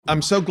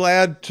I'm so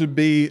glad to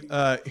be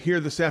here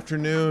this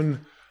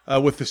afternoon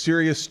with the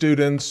serious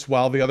students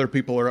while the other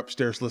people are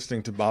upstairs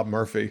listening to Bob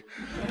Murphy.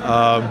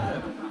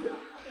 We're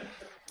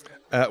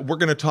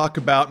going to talk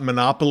about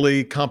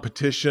monopoly,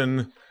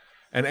 competition,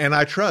 and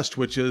antitrust,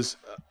 which is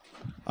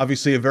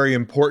obviously a very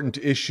important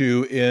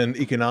issue in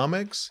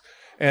economics.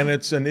 And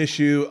it's an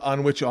issue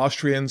on which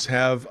Austrians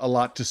have a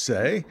lot to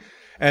say,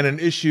 and an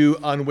issue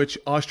on which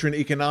Austrian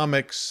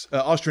economists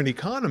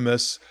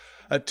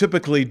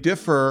typically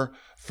differ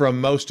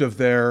from most of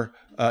their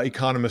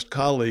economist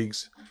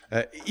colleagues,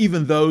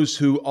 even those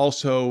who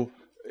also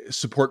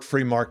support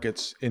free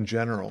markets in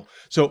general.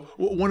 So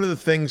one of the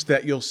things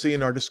that you'll see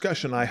in our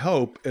discussion, I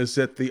hope, is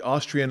that the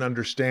Austrian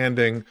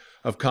understanding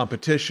of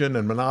competition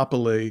and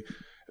monopoly,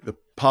 the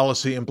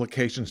policy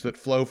implications that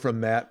flow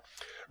from that,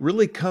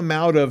 really come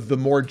out of the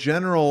more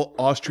general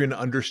Austrian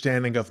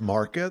understanding of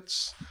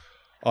markets,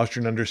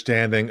 Austrian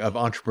understanding of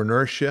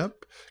entrepreneurship,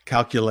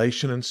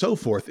 calculation, and so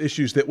forth,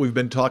 issues that we've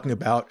been talking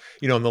about,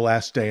 in the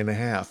last day and a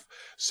half.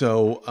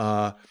 So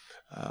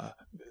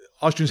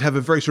Austrians have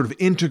a very sort of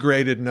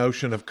integrated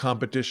notion of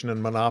competition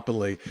and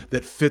monopoly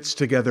that fits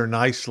together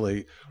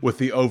nicely with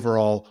the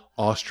overall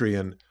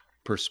Austrian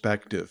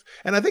perspective.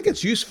 And I think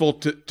it's useful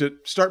to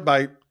start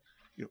by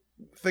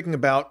thinking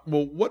about,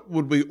 well, what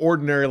would we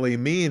ordinarily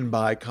mean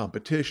by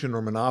competition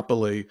or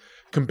monopoly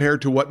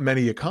compared to what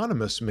many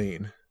economists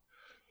mean?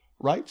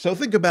 Right? So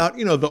think about,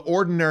 the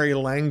ordinary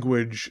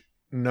language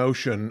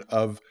notion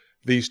of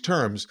these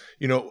terms.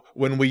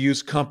 When we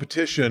use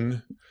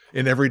competition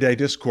in everyday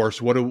discourse,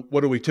 what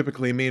do we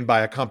typically mean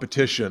by a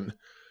competition?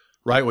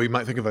 Right? Well, you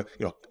might think of a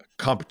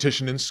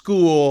competition in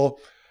school,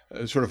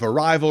 sort of a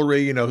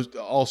rivalry.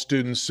 All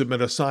students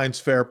submit a science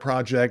fair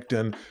project,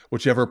 and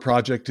whichever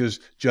project is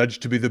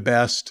judged to be the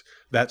best,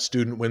 that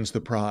student wins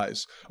the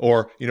prize.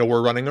 Or,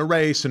 we're running a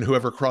race, and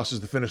whoever crosses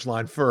the finish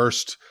line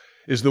first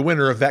is the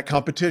winner of that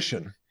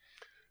competition.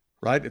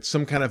 Right? It's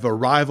some kind of a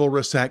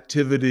rivalrous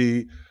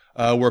activity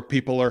where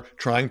people are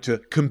trying to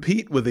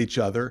compete with each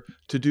other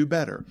to do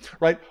better.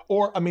 Right?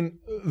 Or,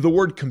 the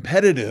word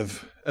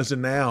competitive as a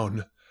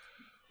noun,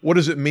 what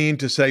does it mean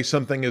to say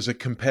something is a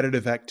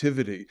competitive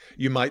activity?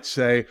 You might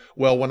say,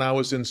 well, when I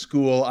was in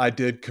school, I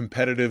did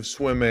competitive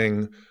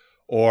swimming,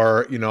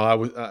 or, I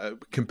was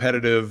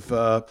competitive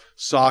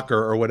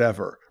soccer or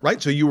whatever.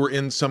 Right? So you were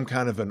in some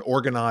kind of an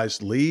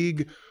organized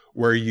league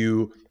where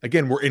you,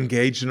 again, were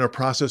engaged in a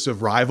process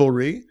of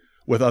rivalry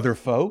with other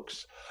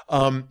folks.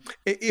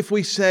 If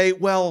we say,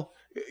 well,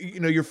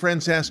 your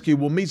friends ask you,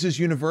 well, Mises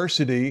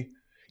University,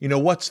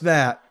 what's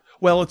that?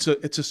 Well, it's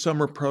a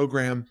summer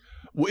program.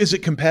 Well, is it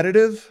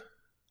competitive?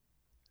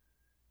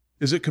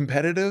 Is it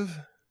competitive?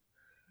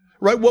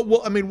 Right. Well,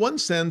 one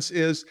sense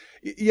is,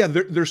 yeah,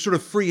 there's sort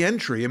of free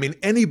entry.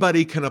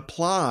 Anybody can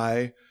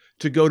apply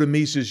to go to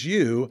Mises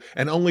U,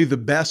 and only the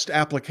best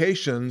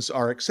applications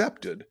are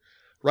accepted.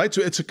 Right?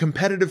 So it's a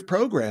competitive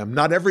program.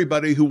 Not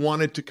everybody who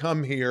wanted to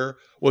come here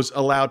was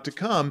allowed to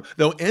come,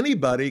 though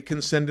anybody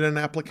can send in an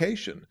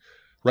application.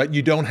 Right?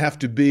 You don't have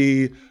to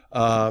be,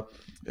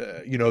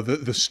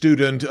 the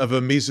student of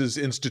a Mises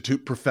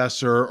Institute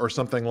professor or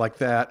something like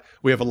that.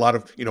 We have a lot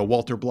of,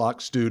 Walter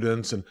Block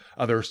students and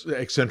other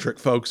eccentric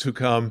folks who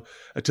come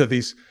to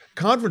these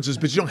conferences,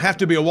 but you don't have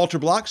to be a Walter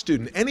Block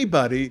student.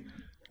 Anybody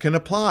can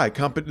apply.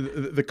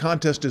 The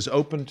contest is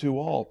open to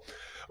all.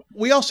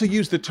 We also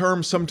use the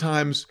term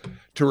sometimes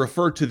to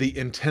refer to the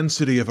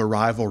intensity of a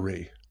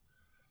rivalry,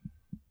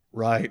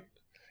 right?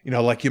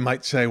 Like you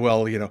might say,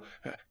 well,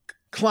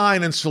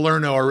 Klein and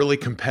Salerno are really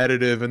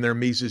competitive in their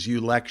Mises U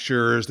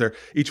lectures.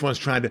 Each one's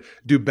trying to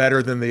do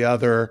better than the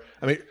other.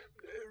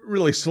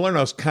 Really,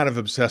 Salerno's kind of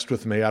obsessed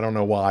with me. I don't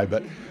know why,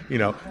 but, he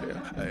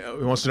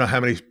wants to know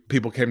how many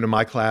people came to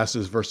my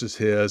classes versus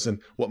his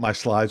and what my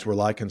slides were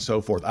like and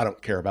so forth. I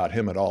don't care about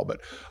him at all,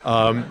 but...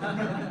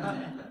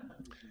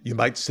 You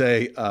might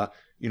say,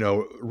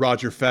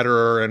 Roger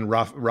Federer and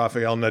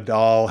Rafael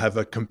Nadal have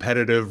a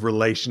competitive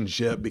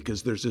relationship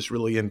because there's this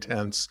really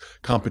intense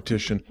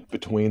competition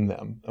between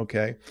them,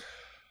 okay?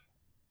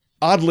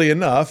 Oddly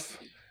enough,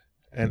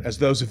 and as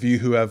those of you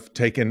who have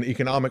taken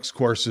economics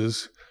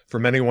courses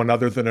from anyone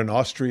other than an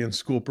Austrian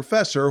school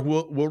professor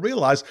will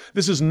realize,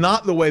 this is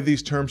not the way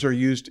these terms are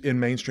used in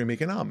mainstream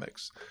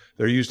economics.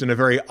 They're used in a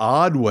very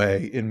odd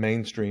way in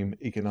mainstream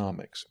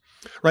economics.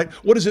 Right?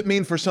 What does it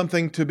mean for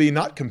something to be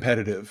not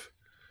competitive?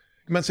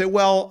 You might say,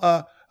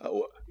 well,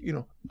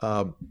 here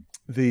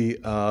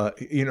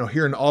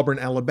in Auburn,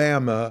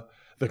 Alabama,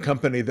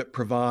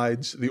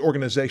 the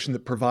organization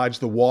that provides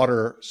the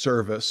water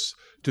service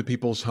to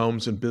people's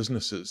homes and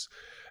businesses,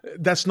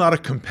 that's not a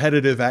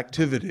competitive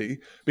activity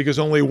because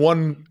only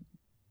one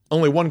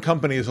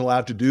company is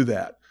allowed to do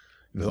that.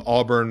 The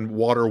Auburn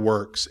Water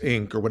Works,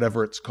 Inc., or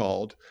whatever it's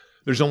called.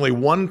 There's only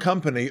one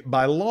company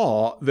by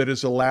law that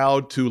is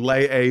allowed to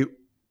lay a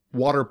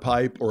water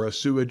pipe or a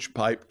sewage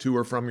pipe to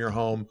or from your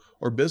home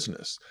or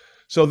business.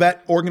 So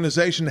that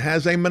organization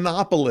has a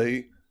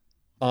monopoly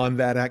on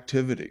that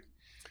activity,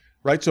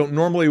 right? So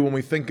normally when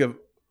we think of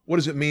what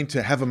does it mean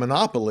to have a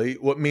monopoly,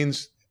 what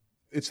means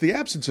it's the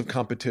absence of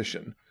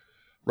competition,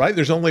 right?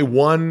 There's only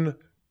one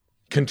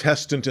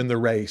contestant in the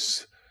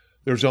race.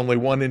 There's only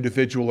one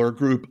individual or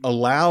group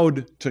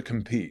allowed to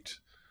compete.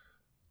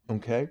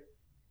 Okay?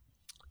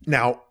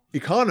 Now,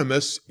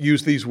 economists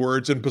use these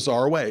words in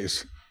bizarre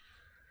ways,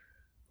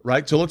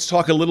 right? So let's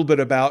talk a little bit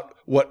about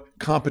what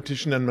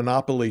competition and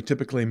monopoly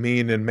typically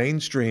mean in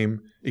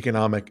mainstream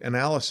economic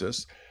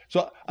analysis.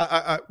 So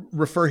I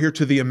refer here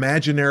to the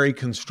imaginary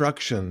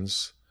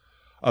constructions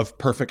of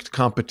perfect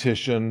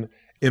competition,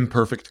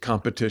 imperfect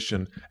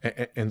competition,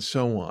 and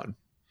so on.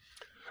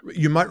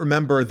 You might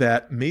remember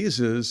that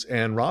Mises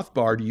and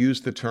Rothbard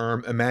used the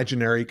term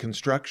imaginary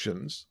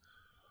constructions,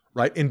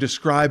 right, in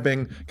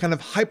describing kind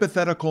of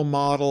hypothetical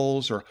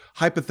models or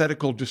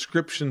hypothetical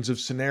descriptions of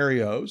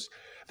scenarios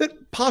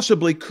that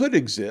possibly could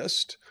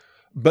exist,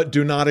 but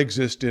do not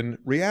exist in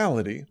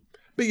reality,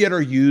 but yet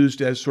are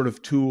used as sort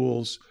of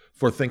tools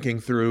for thinking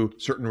through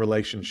certain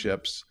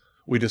relationships.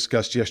 We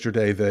discussed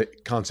yesterday the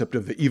concept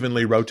of the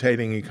evenly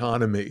rotating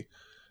economy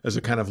as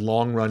a kind of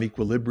long-run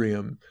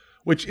equilibrium,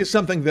 which is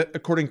something that,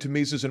 according to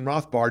Mises and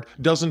Rothbard,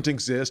 doesn't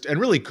exist and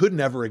really could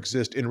never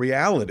exist in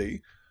reality.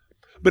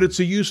 But it's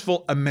a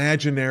useful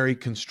imaginary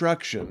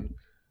construction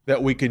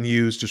that we can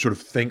use to sort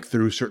of think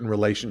through certain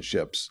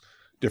relationships,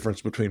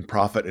 difference between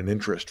profit and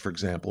interest, for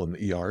example, in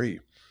the ERE.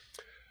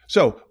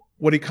 So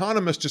what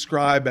economists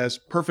describe as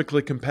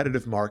perfectly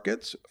competitive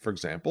markets, for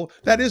example,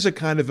 that is a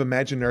kind of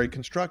imaginary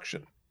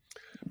construction.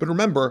 But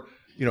remember,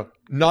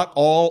 not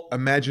all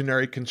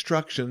imaginary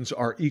constructions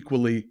are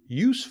equally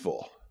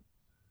useful.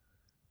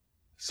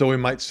 So we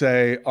might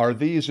say, are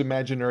these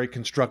imaginary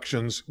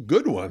constructions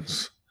good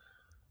ones?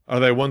 Are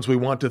they ones we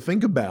want to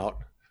think about?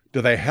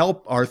 Do they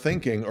help our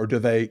thinking or do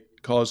they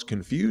cause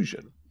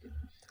confusion?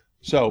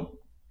 So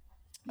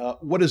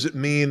what does it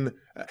mean?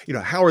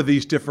 How are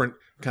these different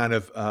kind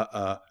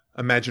of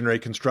imaginary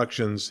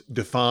constructions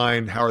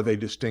defined? How are they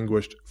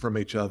distinguished from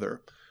each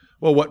other?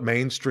 Well, what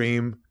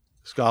mainstream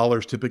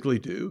scholars typically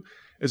do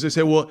is they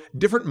say, well,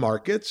 different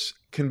markets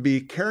can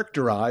be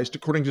characterized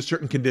according to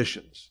certain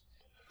conditions,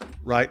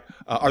 right?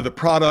 Are the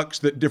products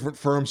that different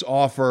firms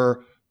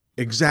offer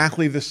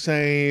exactly the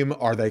same?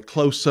 Are they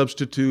close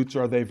substitutes?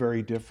 Are they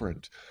very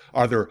different?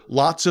 Are there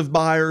lots of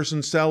buyers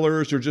and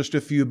sellers or just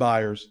a few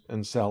buyers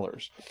and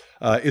sellers?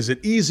 Is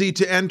it easy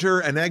to enter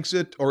and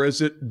exit, or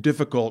is it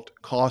difficult,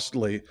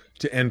 costly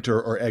to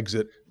enter or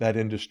exit that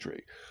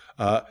industry?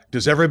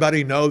 Does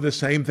everybody know the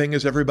same thing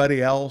as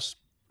everybody else?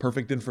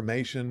 Perfect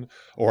information.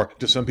 Or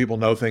do some people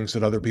know things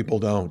that other people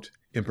don't?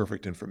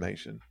 Imperfect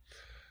information.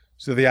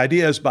 So the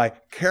idea is by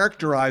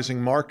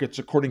characterizing markets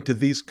according to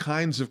these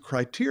kinds of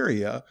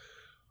criteria,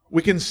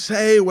 we can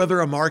say whether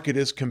a market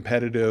is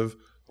competitive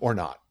or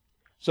not.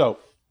 So,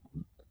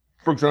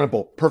 for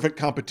example, perfect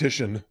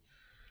competition.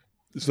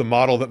 This is a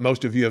model that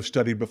most of you have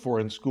studied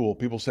before in school.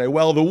 People say,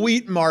 well, the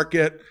wheat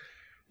market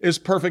is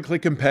perfectly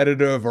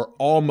competitive or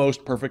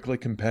almost perfectly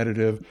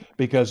competitive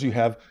because you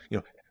have,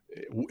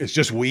 it's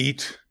just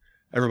wheat.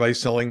 Everybody's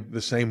selling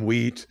the same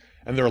wheat.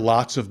 And there are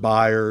lots of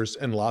buyers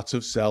and lots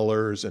of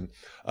sellers, and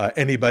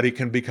anybody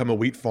can become a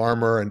wheat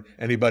farmer, and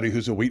anybody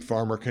who's a wheat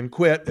farmer can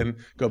quit and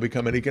go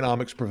become an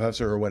economics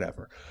professor or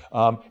whatever.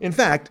 In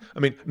fact,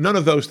 none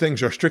of those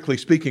things are strictly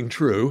speaking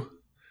true,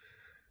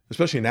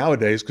 especially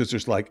nowadays, because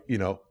there's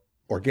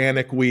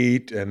organic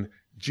wheat and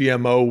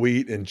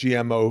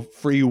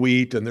GMO-free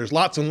wheat, and there's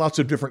lots and lots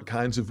of different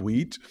kinds of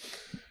wheat.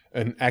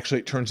 And actually,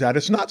 it turns out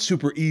it's not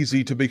super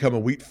easy to become a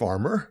wheat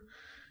farmer.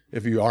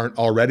 If you aren't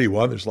already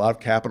one, there's a lot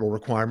of capital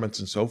requirements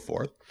and so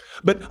forth.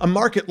 But a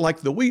market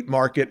like the wheat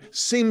market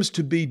seems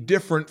to be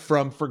different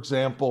from, for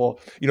example,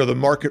 the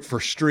market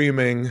for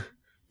streaming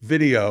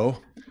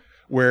video,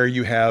 where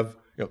you have,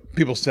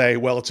 people say,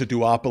 well, it's a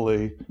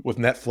duopoly with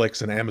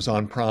Netflix and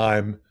Amazon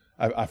Prime.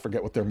 I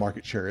forget what their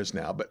market share is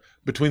now, but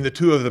between the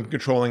two of them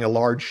controlling a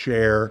large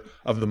share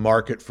of the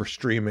market for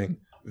streaming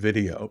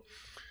video.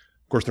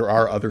 Of course, there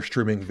are other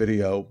streaming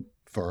video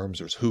firms.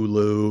 There's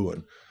Hulu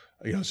and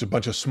it's a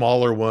bunch of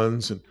smaller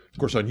ones. And of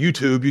course, on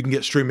YouTube, you can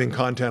get streaming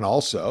content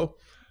also.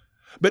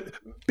 But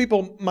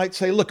people might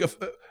say, look, if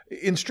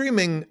in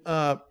streaming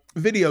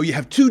video, you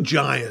have two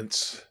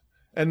giants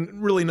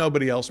and really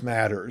nobody else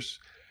matters.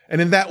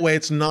 And in that way,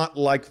 it's not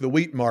like the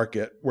wheat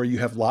market where you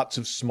have lots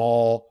of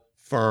small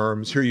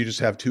firms. Here you just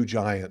have two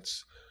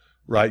giants,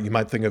 right? You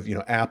might think of,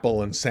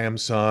 Apple and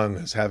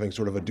Samsung as having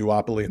sort of a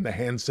duopoly in the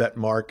handset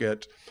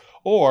market.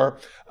 Or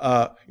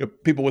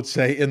people would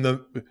say in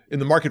the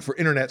market for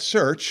internet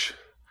search,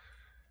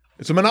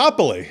 it's a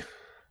monopoly,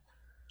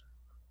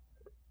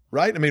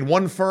 right?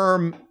 One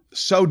firm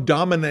so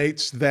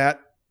dominates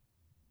that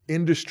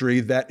industry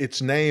that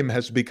its name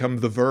has become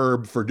the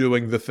verb for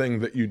doing the thing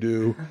that you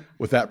do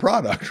with that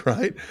product,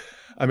 right?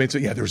 So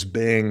yeah, there's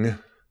Bing,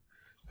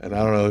 and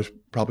I don't know, there's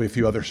probably a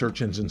few other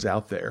search engines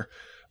out there,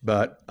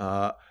 but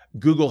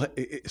Google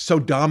so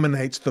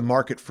dominates the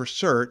market for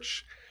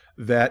search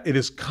that it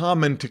is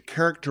common to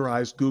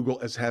characterize Google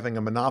as having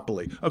a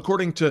monopoly,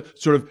 according to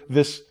sort of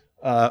this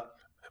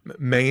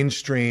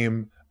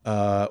mainstream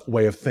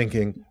way of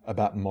thinking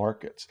about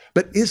markets.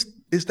 But is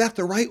that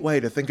the right way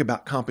to think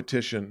about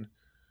competition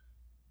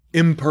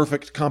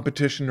imperfect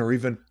competition or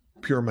even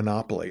pure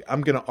monopoly.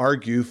 I'm going to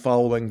argue,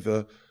 following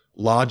the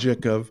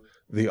logic of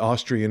the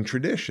Austrian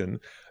tradition,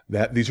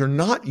 that these are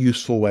not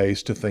useful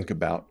ways to think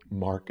about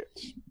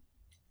markets.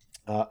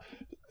 How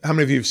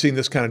many of you have seen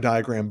this kind of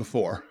diagram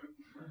before?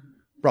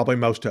 Probably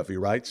most of you,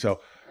 right? So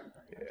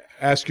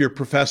ask your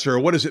professor,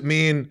 what does it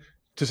mean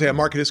to say a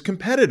market is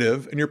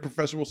competitive? And your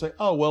professor will say,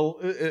 oh, well,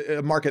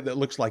 a market that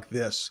looks like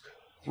this,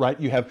 right?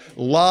 You have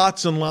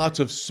lots and lots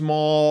of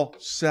small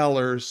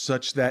sellers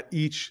such that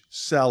each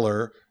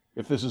seller,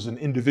 if this is an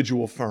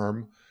individual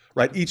firm,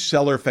 right, each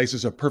seller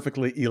faces a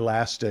perfectly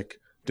elastic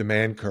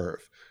demand curve.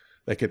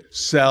 They could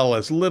sell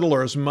as little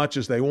or as much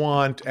as they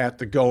want at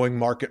the going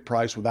market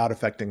price without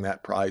affecting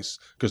that price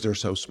because they're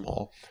so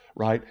small,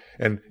 right?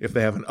 And if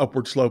they have an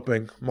upward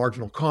sloping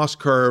marginal cost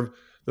curve,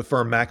 the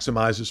firm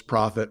maximizes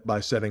profit by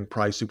setting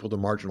price equal to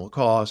marginal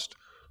cost,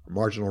 or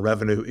marginal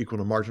revenue equal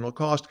to marginal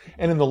cost.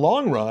 And in the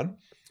long run,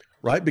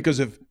 right, because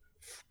of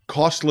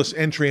costless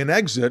entry and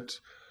exit,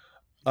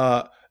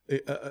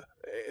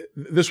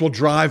 this will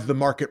drive the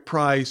market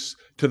price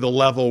to the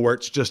level where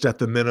it's just at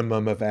the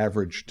minimum of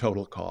average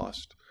total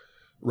cost,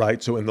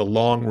 right? So in the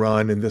long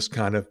run, in this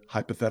kind of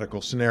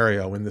hypothetical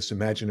scenario, in this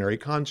imaginary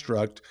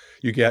construct,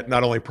 you get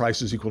not only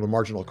prices equal to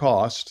marginal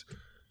cost,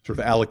 sort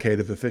of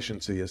allocative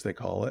efficiency as they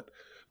call it,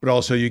 but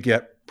also you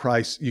get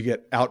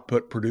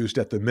output produced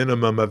at the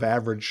minimum of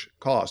average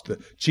cost,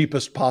 the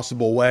cheapest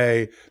possible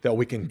way that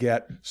we can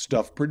get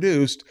stuff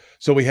produced.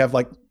 So we have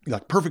like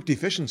perfect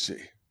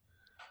efficiency,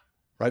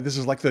 right? This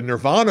is like the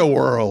nirvana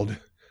world.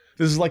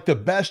 This is like the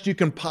best you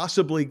can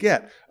possibly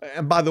get.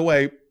 And by the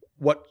way,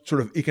 what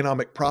sort of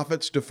economic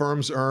profits do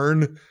firms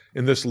earn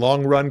in this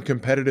long-run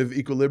competitive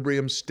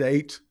equilibrium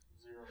state?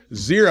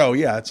 Zero.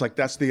 Yeah, it's like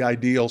that's the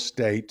ideal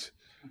state.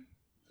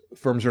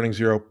 Firms earning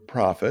zero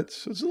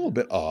profits. It's a little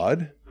bit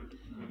odd,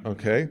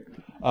 okay?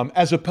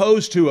 As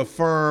opposed to a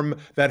firm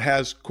that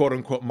has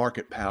quote-unquote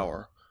market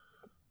power,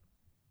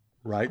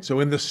 right? So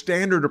in the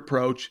standard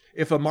approach,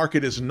 if a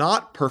market is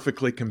not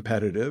perfectly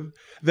competitive,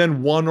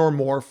 then one or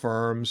more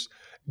firms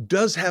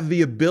does have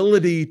the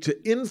ability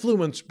to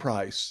influence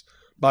price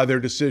by their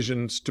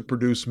decisions to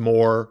produce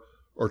more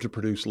or to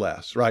produce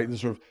less, right? The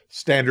sort of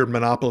standard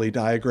monopoly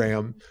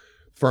diagram.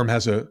 Firm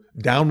has a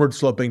downward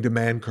sloping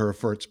demand curve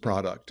for its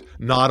product,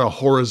 not a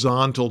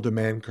horizontal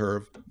demand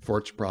curve for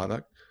its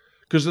product,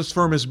 because this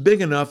firm is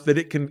big enough that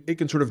it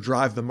can sort of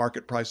drive the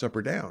market price up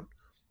or down,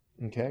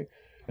 okay?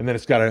 And then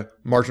it's got a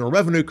marginal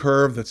revenue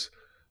curve that's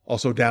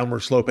also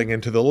downward sloping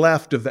into the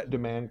left of that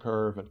demand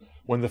curve. And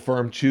when the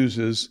firm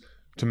chooses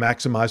to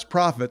maximize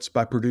profits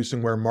by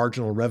producing where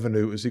marginal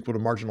revenue is equal to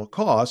marginal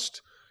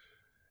cost,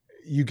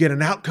 you get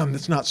an outcome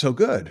that's not so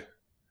good.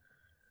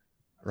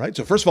 Right?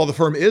 So first of all, the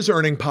firm is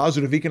earning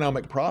positive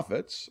economic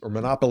profits, or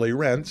monopoly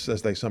rents,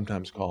 as they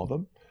sometimes call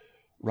them,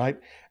 right?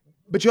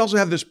 But you also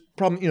have this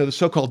problem, the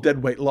so-called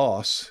deadweight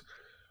loss,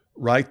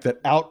 right? That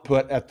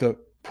output at the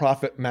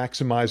profit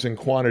maximizing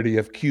quantity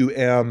of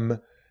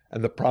QM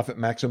and the profit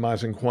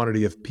maximizing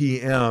quantity of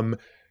PM,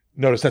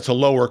 notice that's a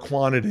lower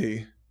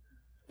quantity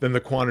than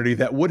the quantity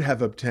that would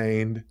have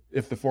obtained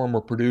if the firm were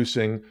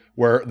producing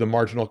where the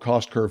marginal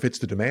cost curve hits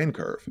the demand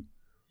curve,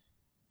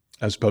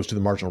 as opposed to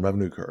the marginal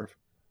revenue curve.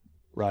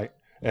 Right.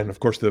 And of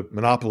course, the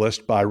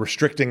monopolist, by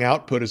restricting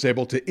output, is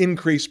able to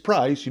increase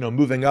price,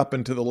 moving up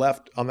and to the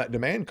left on that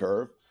demand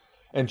curve,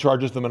 and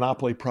charges the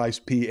monopoly price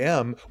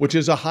PM, which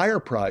is a higher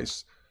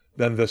price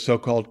than the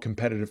so-called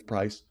competitive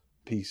price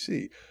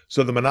PC.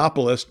 So the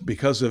monopolist,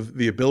 because of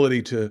the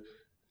ability to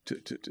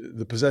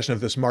the possession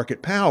of this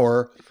market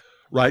power,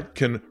 right,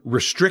 can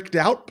restrict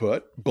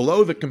output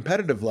below the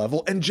competitive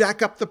level and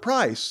jack up the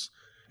price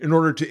in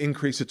order to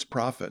increase its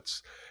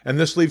profits. And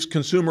this leaves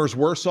consumers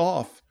worse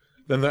off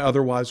than they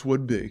otherwise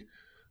would be,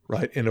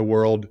 right, in a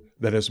world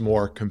that is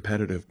more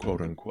competitive,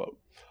 quote unquote.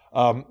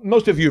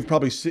 Most of you have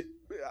probably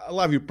a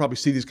lot of you probably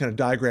see these kind of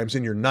diagrams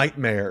in your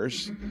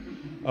nightmares.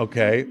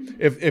 Okay,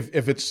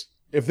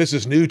 if this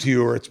is new to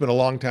you or it's been a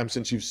long time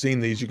since you've seen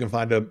these, you can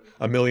find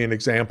a million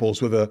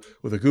examples with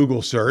a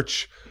Google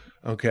search.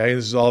 Okay,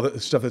 this is all the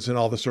stuff that's in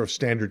all the sort of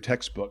standard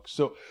textbooks.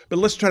 So, but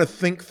let's try to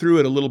think through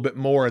it a little bit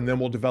more, and then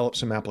we'll develop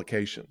some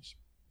applications.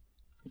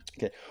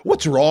 Okay,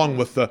 what's wrong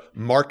with the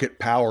market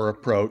power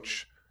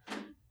approach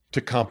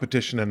to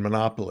competition and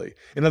monopoly?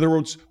 In other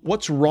words,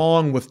 what's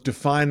wrong with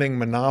defining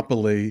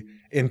monopoly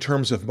in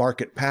terms of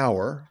market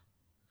power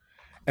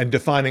and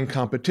defining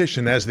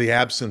competition as the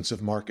absence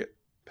of market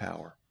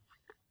power?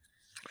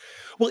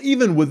 Well,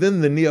 even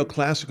within the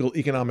neoclassical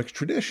economics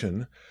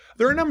tradition,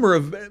 there are a number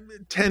of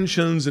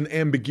tensions and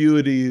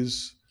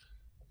ambiguities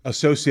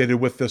associated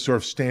with this sort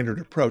of standard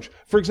approach.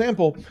 For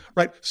example,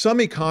 right, some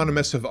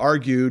economists have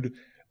argued,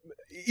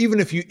 even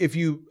if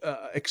you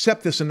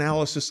accept this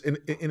analysis in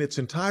its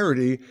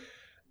entirety,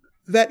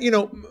 that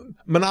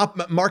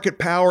market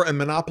power and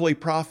monopoly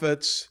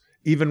profits,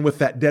 even with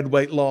that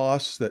deadweight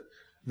loss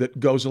that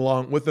goes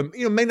along with them,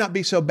 may not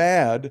be so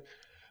bad,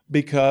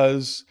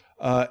 because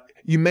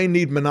you may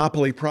need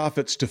monopoly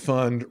profits to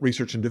fund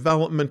research and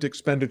development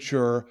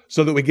expenditure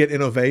so that we get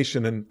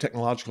innovation and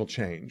technological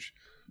change.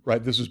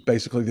 right? This is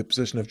basically the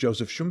position of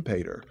Joseph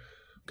Schumpeter.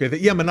 Okay,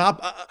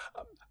 that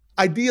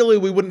ideally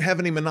we wouldn't have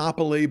any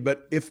monopoly,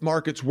 but if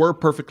markets were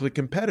perfectly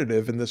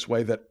competitive in this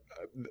way that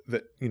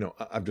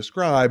I've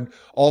described,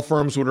 all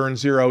firms would earn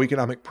zero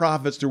economic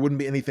profits. There wouldn't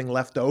be anything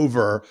left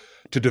over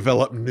to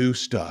develop new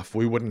stuff.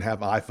 We wouldn't have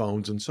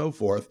iPhones and so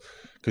forth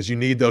because you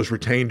need those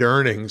retained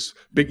earnings.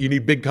 You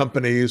need big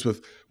companies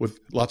with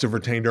lots of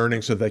retained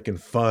earnings so they can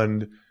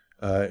fund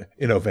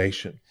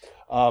innovation.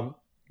 The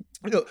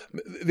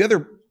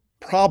other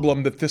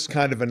problem that this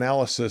kind of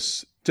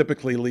analysis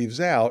typically leaves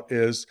out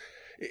is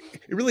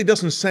it really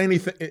doesn't say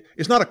anything.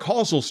 It's not a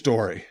causal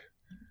story.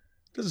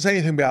 It doesn't say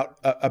anything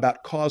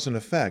about cause and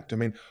effect. I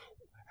mean,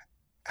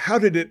 how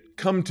did it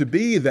come to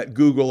be that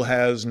Google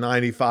has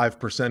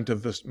 95%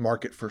 of this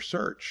market for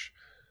search,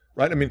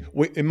 right? I mean,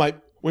 we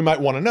might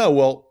want to know,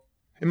 well,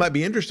 it might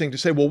be interesting to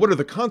say, well, what are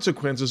the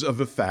consequences of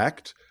the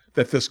fact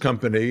that this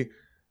company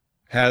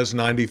has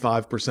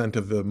 95%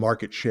 of the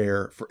market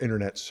share for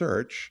internet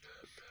search?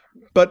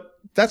 But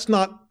that's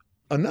not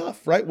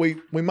enough, right? We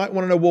might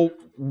want to know, well,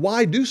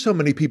 why do so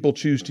many people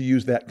choose to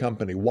use that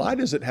company? Why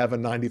does it have a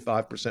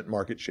 95%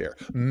 market share?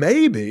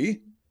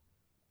 Maybe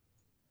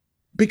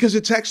because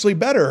it's actually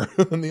better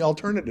than the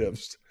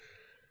alternatives,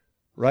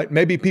 right?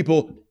 Maybe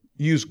people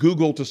use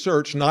Google to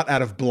search not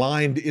out of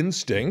blind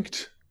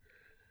instinct,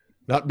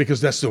 not because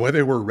that's the way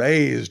they were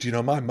raised.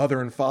 My mother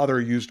and father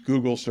used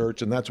Google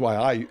search and that's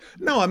why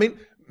no, I mean,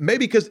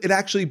 maybe because it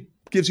actually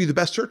gives you the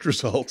best search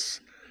results.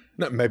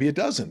 No, maybe it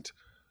doesn't.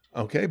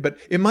 Okay, but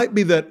it might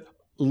be that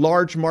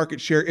large market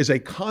share is a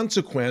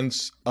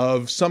consequence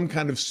of some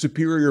kind of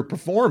superior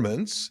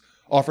performance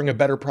offering a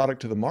better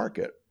product to the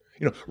market,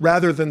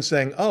 rather than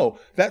saying, oh,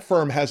 that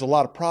firm has a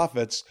lot of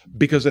profits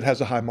because it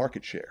has a high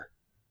market share.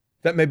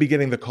 That may be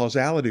getting the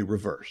causality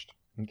reversed,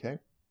 okay?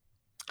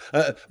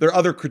 There are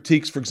other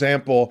critiques. For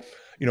example,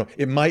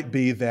 it might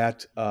be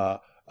that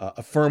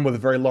a firm with a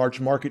very large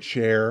market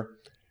share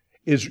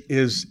has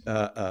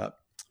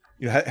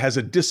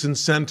a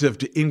disincentive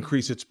to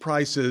increase its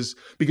prices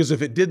because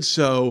if it did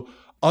so,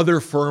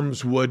 other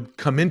firms would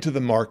come into the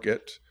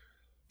market,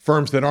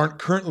 firms that aren't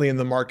currently in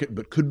the market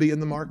but could be in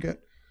the market.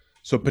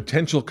 So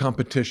potential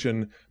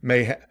competition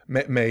may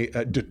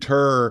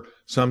deter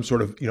some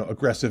sort of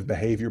aggressive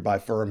behavior by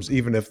firms,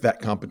 even if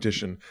that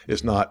competition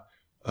is not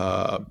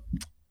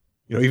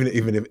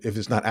even if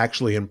it's not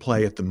actually in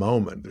play at the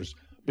moment. There's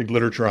big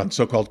literature on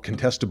so-called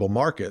contestable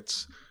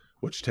markets,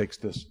 which takes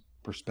this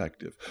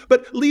perspective.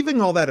 But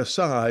leaving all that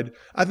aside,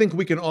 I think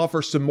we can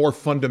offer some more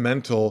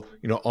fundamental,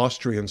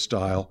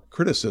 Austrian-style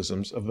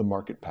criticisms of the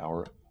market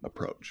power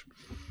approach.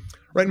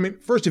 Right? I mean,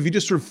 first, if you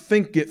just sort of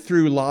think it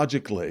through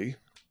logically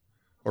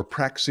or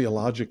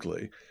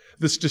praxeologically,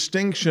 this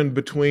distinction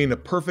between a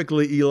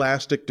perfectly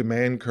elastic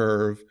demand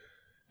curve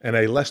and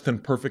a less than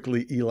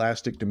perfectly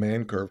elastic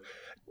demand curve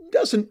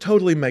doesn't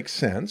totally make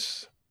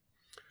sense,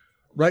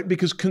 right?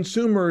 Because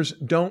consumers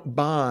don't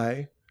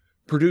buy,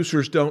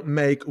 producers don't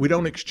make, we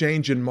don't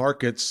exchange in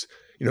markets,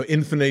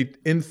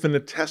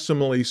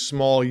 infinitesimally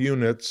small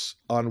units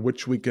on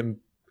which we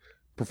can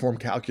perform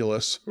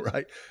calculus,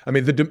 right? I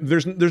mean,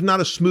 there's not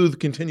a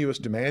smooth, continuous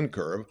demand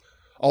curve.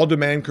 All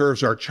demand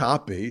curves are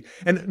choppy,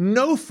 and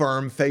no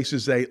firm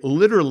faces a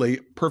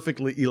literally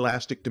perfectly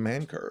elastic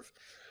demand curve.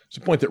 It's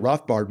a point that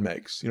Rothbard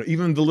makes.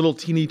 Even the little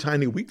teeny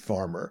tiny wheat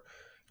farmer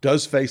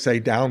does face a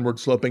downward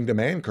sloping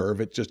demand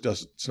curve.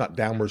 It's not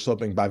downward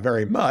sloping by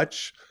very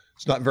much.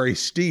 It's not very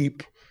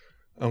steep,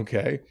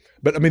 okay?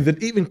 But I mean,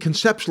 even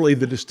conceptually,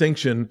 the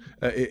distinction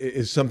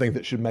is something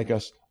that should make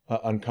us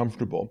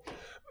uncomfortable.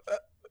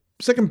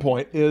 Second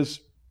point is,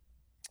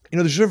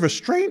 there's sort of a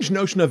strange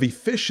notion of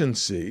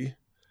efficiency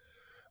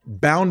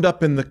bound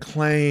up in the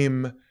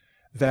claim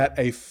that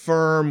a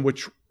firm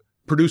which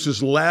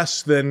produces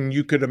less than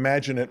you could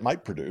imagine it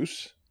might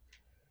produce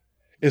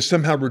is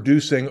somehow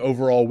reducing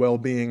overall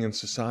well-being in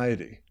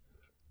society.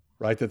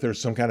 Right? That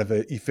there's some kind of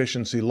an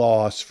efficiency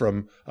loss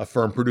from a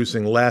firm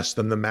producing less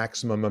than the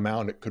maximum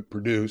amount it could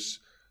produce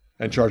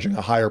and charging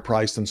a higher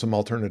price than some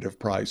alternative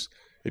price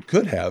it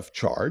could have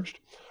charged,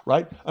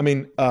 right? I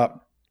mean, I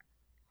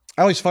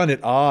always find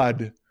it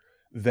odd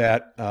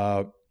that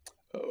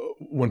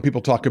when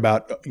people talk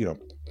about,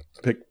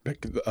 pick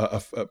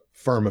a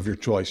firm of your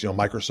choice,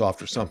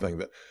 Microsoft or something,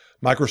 that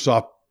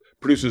Microsoft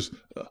produces,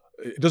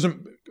 it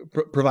doesn't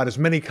provide as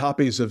many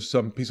copies of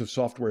some piece of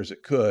software as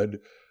it could,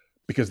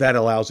 because that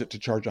allows it to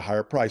charge a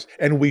higher price.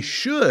 And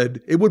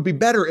it would be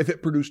better if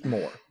it produced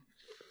more.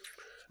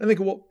 I think,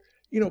 well,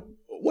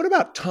 what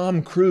about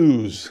Tom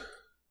Cruise?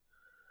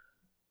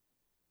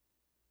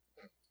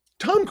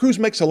 Tom Cruise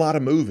makes a lot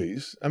of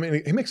movies. I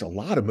mean, he makes a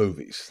lot of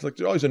movies. Like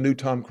there's always a new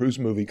Tom Cruise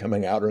movie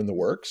coming out or in the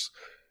works.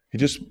 He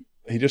just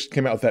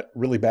came out with that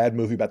really bad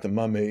movie about the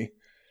mummy.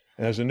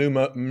 And there's a new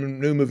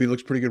movie that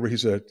looks pretty good where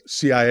he's a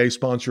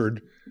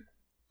CIA-sponsored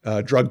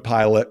drug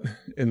pilot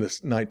in the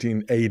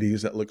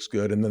 1980s that looks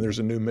good. And then there's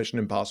a new Mission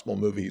Impossible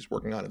movie he's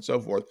working on and so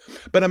forth.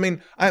 But I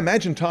mean, I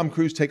imagine Tom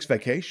Cruise takes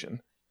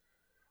vacation,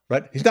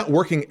 right? He's not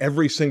working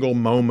every single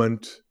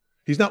moment.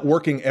 He's not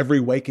working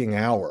every waking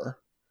hour.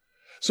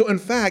 So in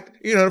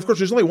fact, of course,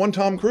 there's only one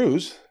Tom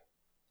Cruise,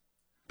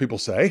 people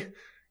say.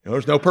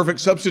 There's no perfect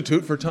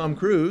substitute for Tom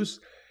Cruise.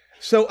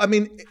 So,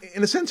 in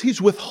a sense,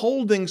 he's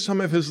withholding some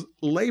of his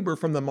labor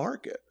from the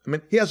market.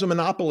 He has a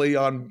monopoly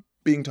on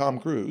being Tom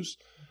Cruise.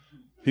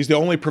 He's the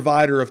only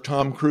provider of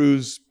Tom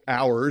Cruise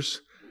hours,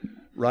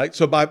 right?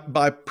 So by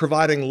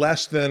providing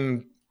less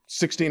than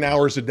 16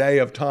 hours a day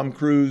of Tom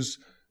Cruise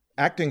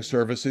acting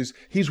services,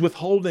 he's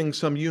withholding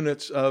some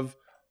units of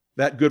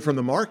that good from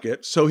the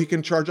market so he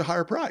can charge a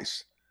higher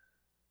price,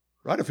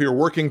 right? If he were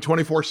working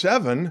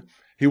 24/7,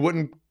 he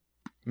wouldn't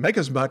make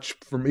as much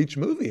from each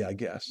movie, I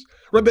guess.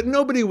 Right? But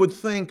nobody would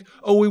think,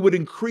 we would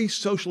increase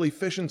social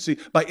efficiency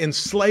by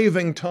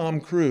enslaving Tom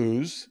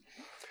Cruise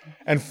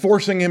and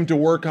forcing him to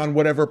work on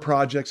whatever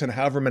projects and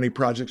however many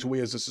projects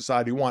we as a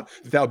society want,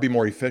 that would be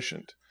more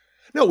efficient.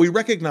 No, we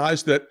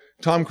recognize that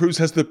Tom Cruise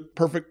has the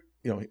perfect,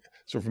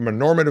 so from a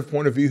normative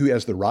point of view, he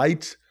has the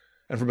right.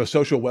 And from a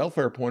social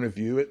welfare point of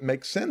view, it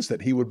makes sense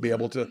that he would be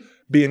able to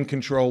be in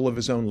control of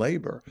his own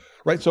labor,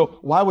 right? So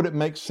why would it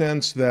make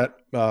sense that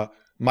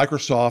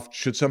Microsoft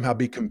should somehow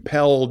be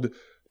compelled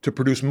to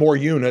produce more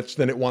units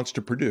than it wants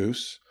to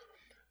produce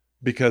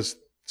because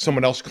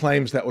someone else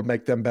claims that would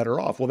make them better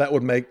off? Well, that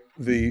would make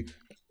the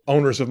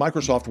owners of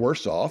Microsoft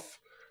worse off.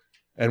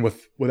 And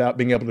without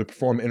being able to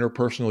perform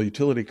interpersonal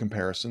utility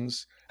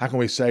comparisons, how can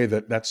we say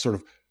that that's sort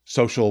of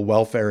social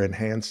welfare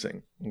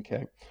enhancing?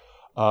 Okay.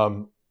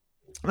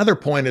 Another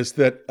point is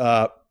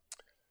that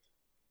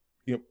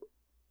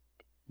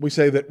we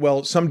say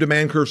that, some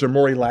demand curves are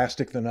more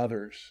elastic than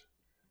others.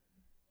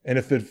 And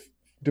if the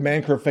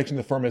demand curve facing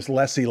the firm is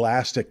less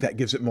elastic, that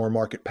gives it more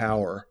market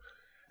power.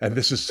 And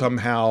this is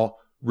somehow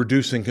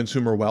reducing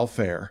consumer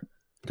welfare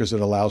because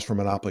it allows for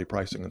monopoly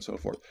pricing and so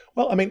forth.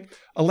 Well,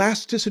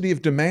 elasticity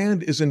of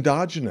demand is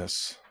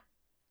endogenous.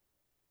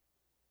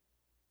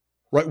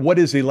 Right? What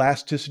is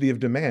elasticity of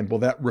demand? Well,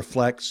 that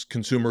reflects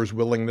consumers'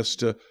 willingness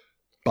to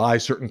buy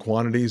certain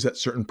quantities at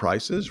certain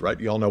prices, right?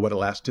 You all know what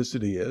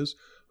elasticity is.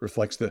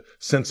 Reflects the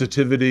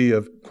sensitivity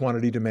of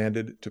quantity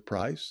demanded to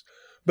price.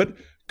 But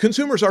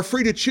consumers are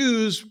free to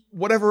choose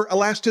whatever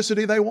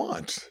elasticity they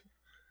want,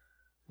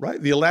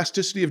 right? The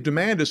elasticity of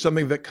demand is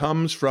something that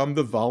comes from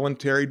the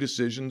voluntary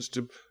decisions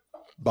to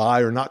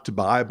buy or not to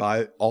buy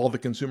by all the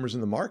consumers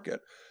in the market.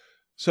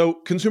 So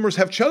consumers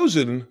have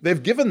chosen,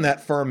 they've given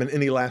that firm an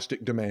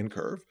inelastic demand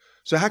curve.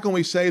 So how can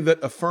we say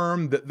that a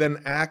firm that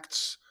then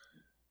acts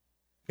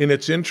in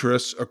its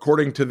interests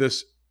according to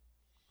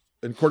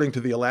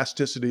the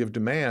elasticity of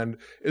demand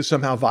is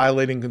somehow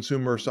violating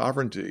consumer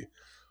sovereignty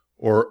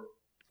or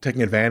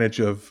taking advantage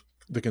of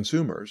the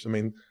consumers?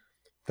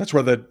 That's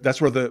where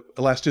the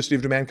elasticity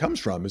of demand comes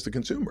from, is the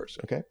consumers.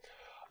 Okay.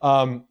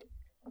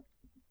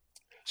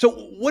 So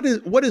what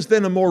is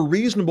then a more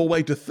reasonable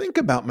way to think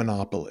about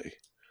monopoly?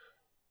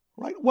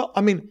 Right. Well,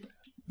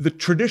 the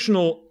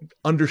traditional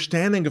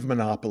understanding of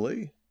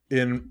monopoly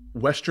in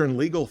Western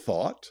legal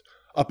thought,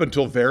 up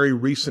until very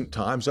recent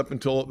times, up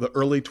until the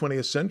early to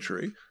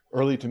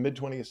mid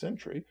 20th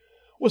century,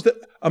 was that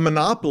a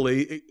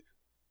monopoly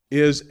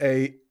is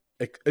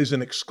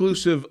an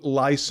exclusive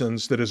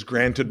license that is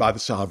granted by the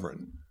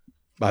sovereign,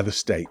 by the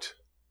state.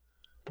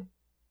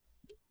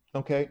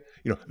 Okay?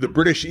 The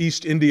British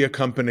East India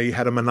Company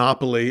had a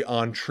monopoly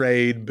on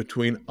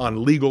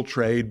legal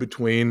trade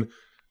between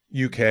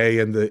UK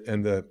and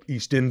the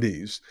East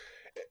Indies.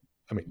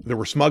 There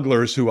were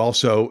smugglers who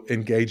also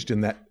engaged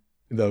in that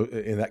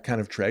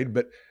kind of trade,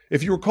 but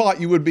if you were caught,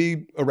 you would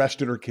be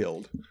arrested or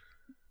killed.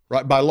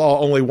 Right? By law,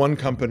 only one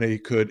company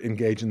could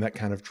engage in that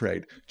kind of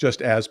trade,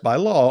 just as by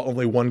law,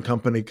 only one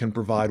company can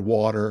provide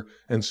water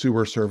and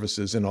sewer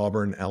services in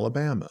Auburn,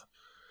 Alabama.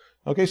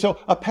 Okay, so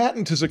a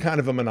patent is a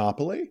kind of a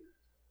monopoly,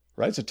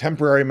 right? It's a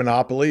temporary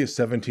monopoly, a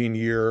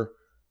 17-year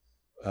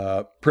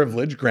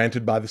privilege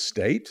granted by the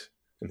state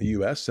in the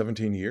U.S.,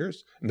 17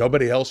 years.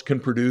 Nobody else can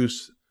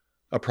produce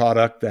a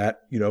product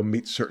that,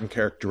 meets certain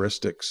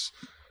characteristics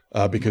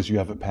because you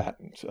have a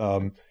patent.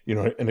 An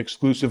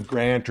exclusive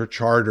grant or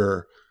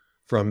charter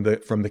from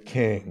the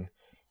king,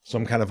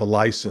 some kind of a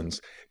license.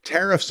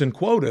 Tariffs and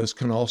quotas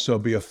can also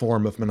be a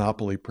form of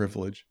monopoly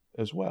privilege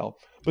as well.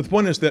 But the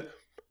point is that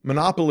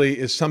monopoly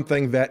is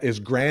something that is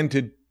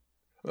granted,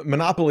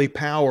 monopoly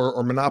power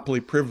or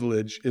monopoly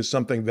privilege is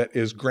something that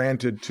is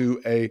granted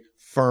to a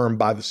firm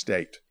by the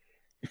state.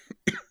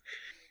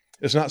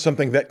 It's not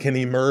something that can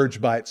emerge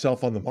by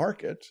itself on the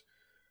market.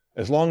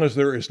 As long as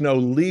there is no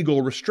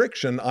legal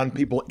restriction on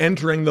people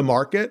entering the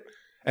market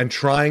and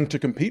trying to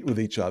compete with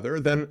each other,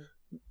 then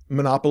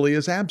monopoly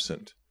is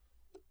absent.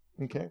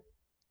 Okay.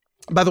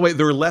 By the way,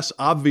 there are less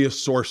obvious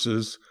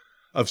sources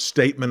of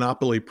state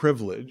monopoly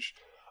privilege.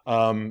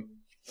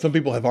 Some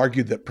people have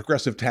argued that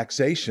progressive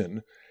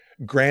taxation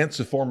grants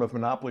a form of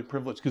monopoly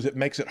privilege because it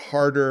makes it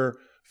harder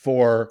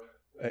for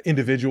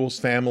individuals,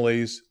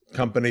 families,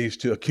 companies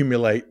to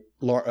accumulate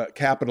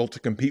capital to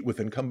compete with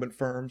incumbent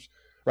firms.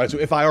 Right. So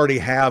if I already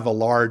have a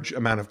large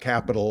amount of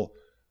capital,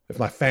 if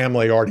my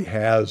family already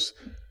has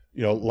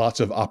lots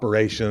of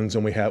operations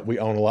and we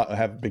own a lot,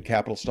 have big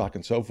capital stock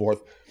and so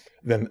forth,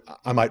 then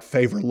I might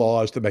favor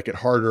laws to make it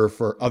harder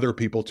for other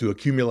people to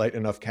accumulate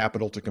enough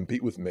capital to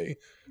compete with me,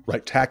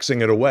 right?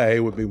 Taxing it away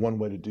would be one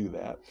way to do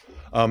that.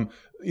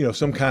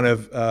 Some kind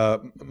of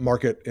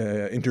market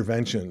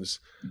interventions,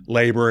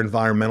 labor,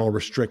 environmental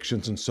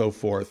restrictions, and so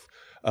forth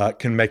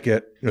can make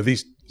it,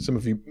 some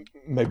of you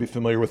may be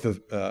familiar with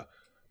the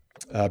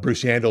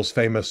Bruce Yandel's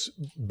famous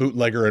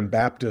bootlegger and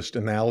Baptist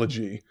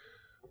analogy,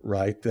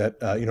 right? That,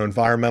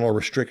 environmental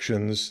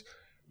restrictions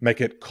make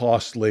it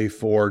costly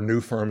for new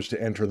firms to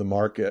enter the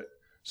market.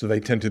 So they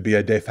tend to be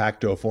a de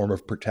facto form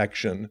of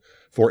protection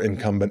for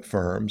incumbent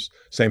firms.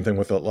 Same thing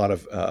with a lot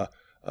of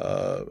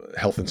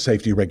health and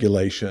safety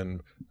regulation,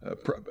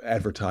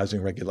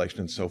 advertising regulation,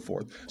 and so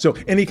forth. So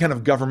any kind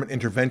of government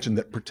intervention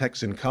that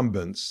protects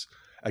incumbents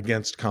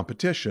against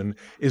competition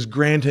is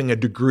granting a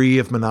degree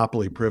of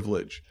monopoly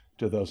privilege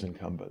to those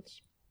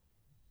incumbents.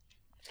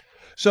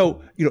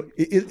 So,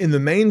 in the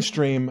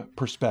mainstream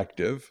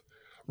perspective,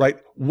 right,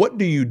 what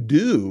do you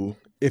do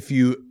if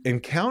you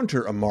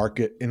encounter a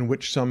market in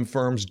which some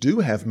firms do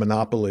have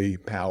monopoly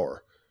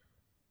power,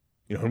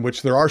 in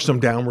which there are some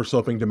downward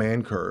sloping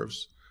demand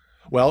curves?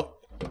 Well,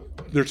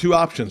 there are two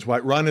options,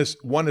 right? One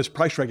is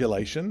price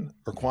regulation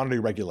or quantity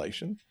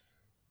regulation,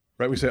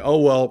 right? We say,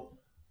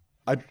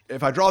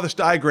 if I draw this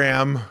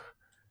diagram,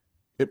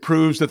 it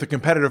proves that the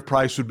competitive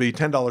price would be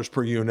 $10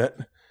 per unit,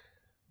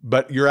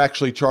 but you're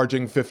actually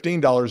charging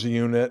 $15 a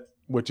unit,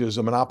 which is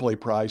a monopoly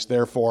price.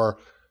 Therefore,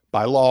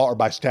 by law or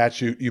by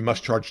statute, you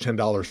must charge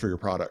 $10 for your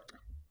product.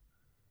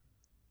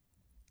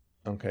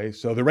 Okay,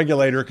 so the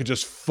regulator could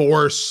just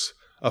force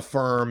a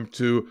firm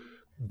to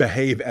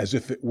behave as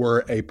if it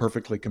were a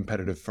perfectly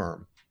competitive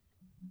firm.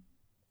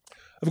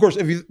 Of course,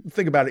 if you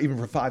think about it even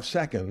for 5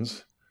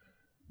 seconds,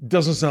 it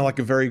doesn't sound like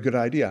a very good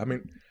idea. I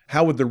mean,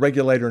 how would the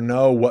regulator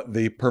know what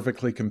the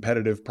perfectly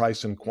competitive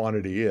price and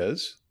quantity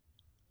is?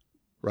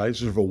 Right? It's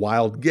sort of a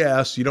wild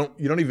guess. You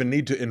don't even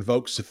need to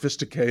invoke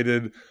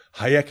sophisticated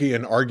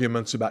Hayekian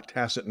arguments about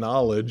tacit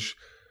knowledge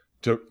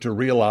to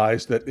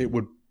realize that it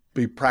would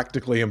be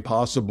practically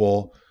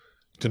impossible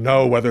to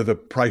know whether the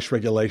price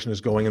regulation is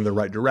going in the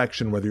right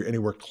direction, whether you're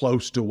anywhere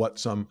close to what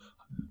some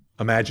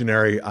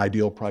imaginary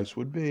ideal price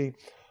would be.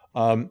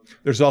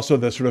 There's also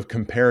the sort of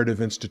comparative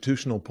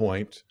institutional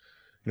point.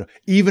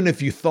 Even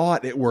if you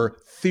thought it were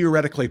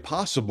theoretically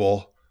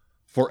possible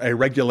for a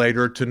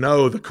regulator to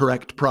know the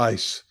correct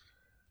price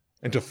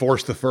and to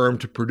force the firm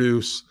to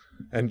produce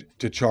and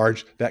to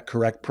charge that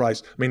correct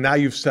price. I mean, now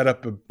you've set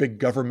up a big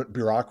government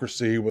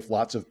bureaucracy with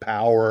lots of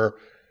power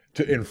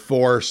to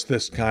enforce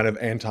this kind of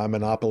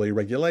anti-monopoly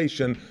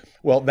regulation.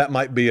 Well, that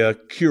might be a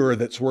cure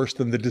that's worse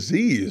than the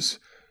disease,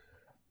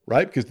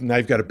 right? Because now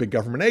you've got a big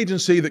government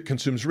agency that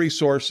consumes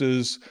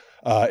resources.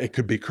 It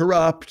could be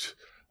corrupt.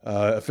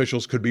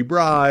 Officials could be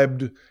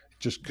bribed.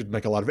 Just could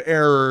make a lot of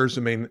errors.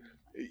 I mean,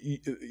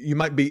 you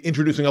might be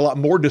introducing a lot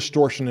more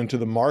distortion into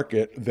the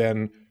market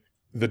than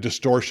the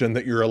distortion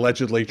that you're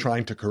allegedly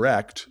trying to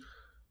correct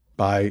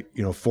by,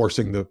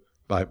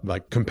 by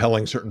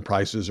compelling certain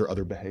prices or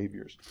other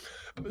behaviors.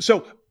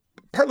 So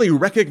partly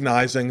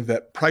recognizing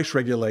that price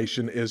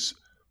regulation is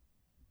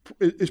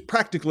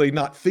practically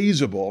not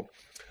feasible,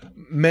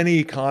 many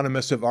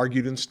economists have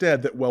argued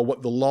instead that,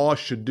 what the law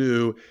should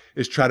do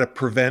is try to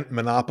prevent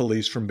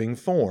monopolies from being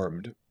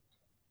formed.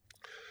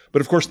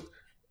 But of course,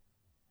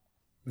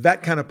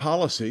 that kind of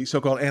policy,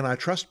 so-called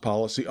antitrust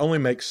policy, only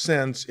makes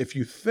sense if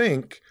you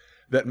think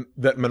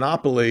that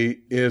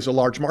monopoly is a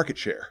large market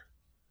share,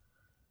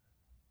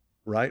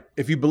 right?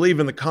 If you believe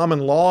in the common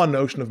law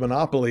notion of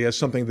monopoly as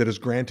something that is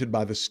granted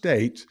by the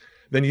state,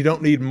 then you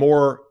don't need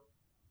more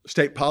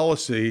state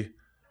policy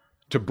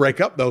to break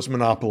up those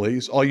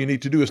monopolies. All you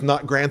need to do is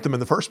not grant them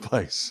in the first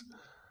place.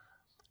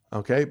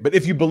 Okay, but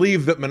if you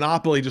believe that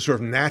monopoly just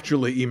sort of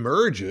naturally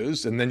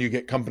emerges, and then you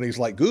get companies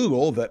like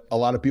Google that a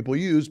lot of people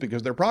use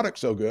because their product's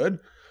so good,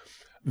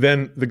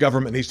 then the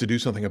government needs to do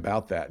something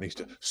about that. It needs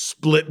to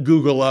split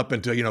Google up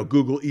into,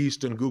 Google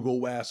East and Google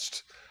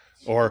West,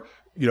 or,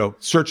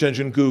 search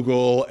engine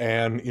Google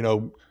and,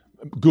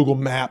 Google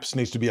Maps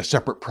needs to be a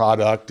separate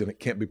product and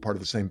it can't be part of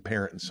the same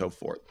parent and so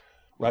forth,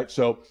 right?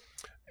 So,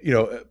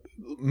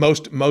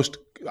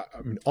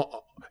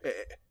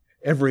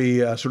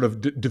 every sort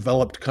of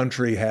developed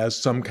country has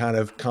some kind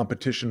of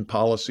competition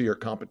policy or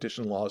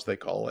competition laws, they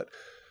call it.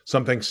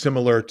 Something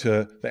similar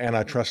to the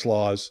antitrust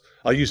laws.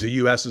 I'll use the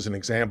U.S. as an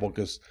example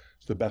because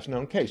it's the best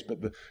known case,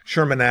 but the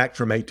Sherman Act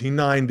from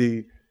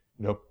 1890,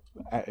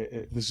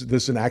 this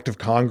is an act of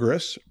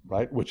Congress,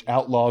 right, which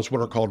outlaws what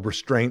are called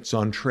restraints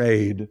on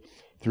trade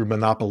through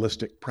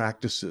monopolistic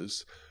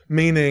practices,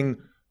 meaning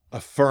a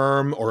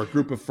firm or a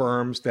group of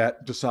firms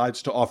that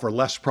decides to offer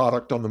less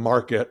product on the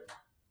market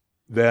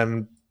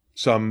than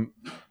some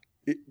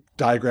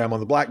diagram on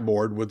the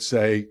blackboard would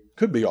say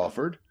could be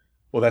offered.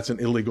 Well, that's an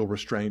illegal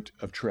restraint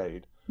of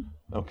trade.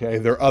 Okay,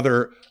 there are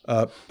other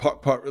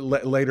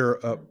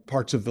later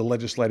parts of the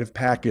legislative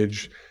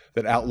package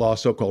that outlaw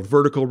so-called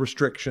vertical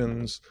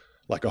restrictions,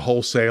 like a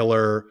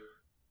wholesaler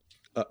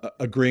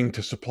agreeing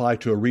to supply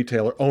to a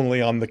retailer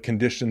only on the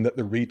condition that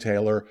the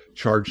retailer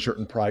charge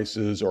certain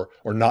prices or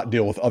not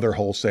deal with other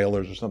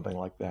wholesalers or something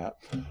like that.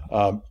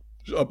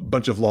 A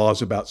bunch of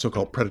laws about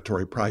so-called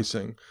predatory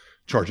pricing,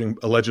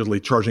 allegedly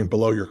charging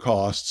below your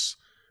costs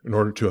in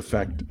order to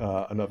affect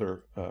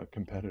another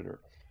competitor.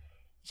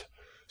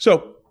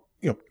 So,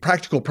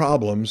 practical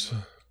problems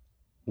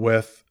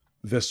with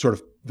this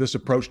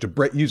approach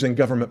to using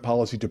government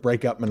policy to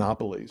break up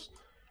monopolies,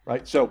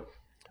 right? So,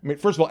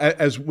 first of all,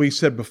 as we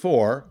said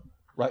before,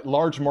 right,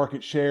 large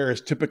market share is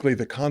typically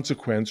the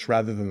consequence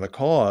rather than the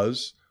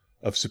cause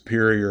of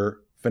superior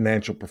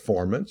financial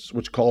performance,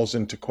 which calls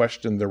into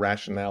question the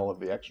rationale of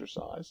the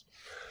exercise.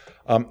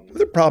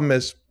 The problem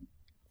is,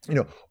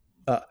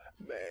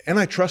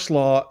 antitrust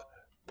law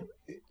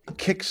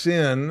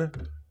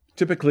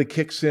typically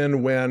kicks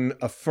in when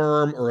a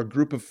firm or a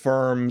group of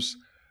firms,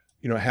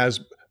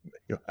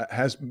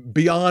 has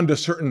beyond a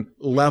certain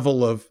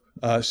level of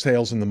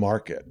sales in the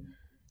market.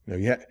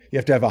 You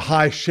have to have a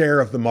high share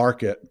of the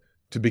market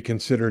to be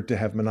considered to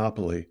have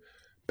monopoly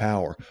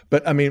power.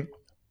 But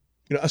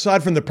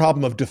aside from the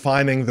problem of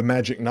defining the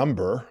magic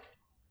number,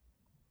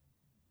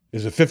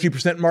 is a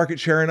 50% market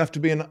share enough to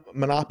be a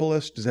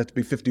monopolist? Does that have to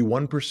be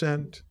 51%,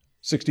 60%,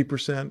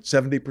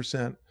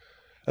 70%?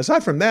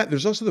 Aside from that,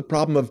 there's also the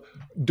problem of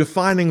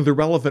defining the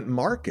relevant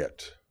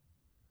market.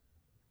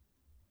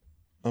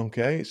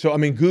 Okay, so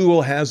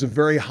Google has a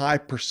very high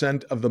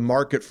percent of the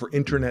market for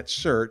internet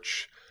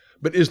search,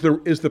 but is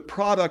the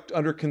product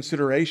under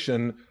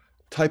consideration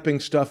typing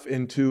stuff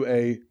into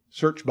a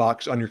search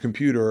box on your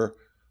computer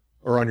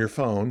or on your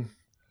phone?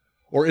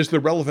 Or is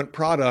the relevant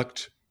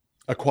product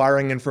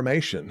acquiring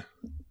information?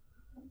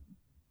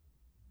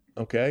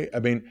 Okay,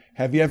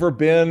 have you ever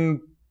been,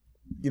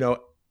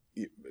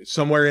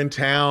 somewhere in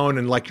town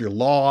and you're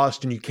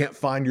lost and you can't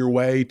find your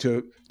way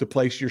to the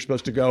place you're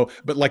supposed to go,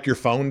 but your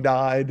phone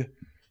died,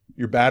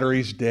 your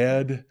battery's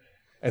dead,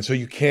 and so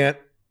you can't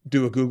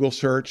do a Google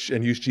search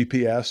and use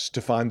GPS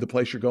to find the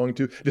place you're going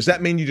to? Does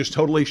that mean you just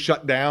totally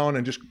shut down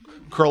and just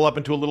curl up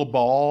into a little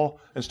ball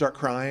and start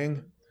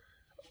crying?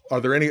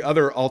 Are there any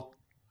other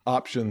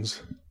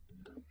options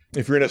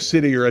if you're in a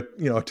city or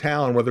a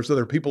town where there's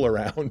other people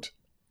around?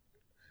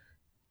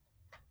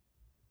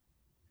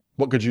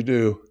 What could you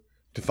do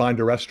to find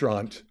a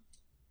restaurant?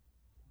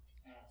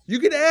 You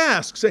could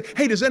ask, say,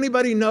 hey, does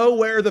anybody know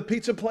where the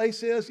pizza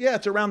place is? Yeah,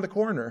 it's around the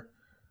corner.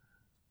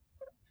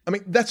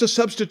 That's a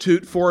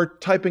substitute for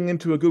typing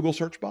into a Google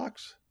search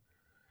box.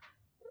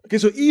 Okay,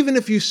 so even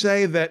if you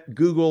say that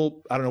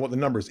Google, I don't know what the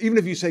number is, even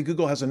if you say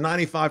Google has a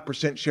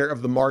 95% share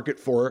of the market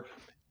for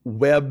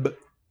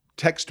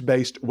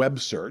text-based web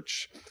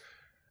search,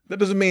 that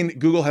doesn't mean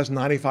Google has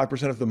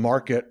 95% of the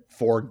market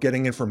for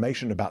getting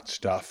information about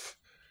stuff.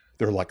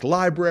 There are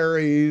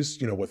libraries,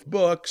 with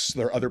books.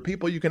 There are other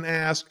people you can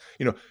ask.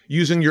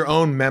 Using your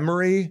own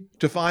memory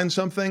to find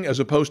something as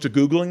opposed to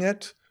Googling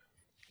it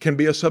can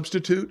be a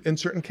substitute in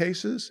certain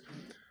cases.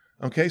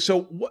 Okay,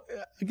 so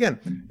again,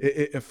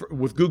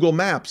 with Google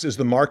Maps, is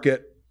the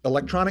market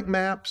electronic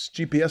maps,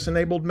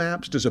 GPS-enabled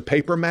maps? Does a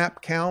paper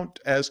map count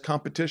as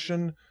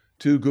competition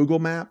to Google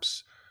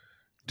Maps?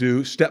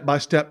 Do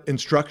step-by-step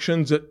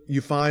instructions that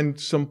you find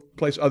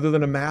someplace other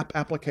than a map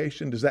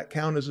application, does that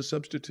count as a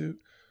substitute?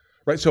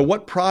 Right, so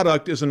what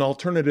product is an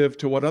alternative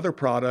to what other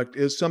product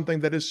is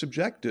something that is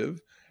subjective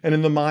and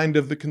in the mind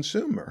of the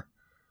consumer,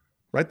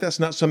 right?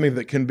 That's not something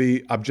that can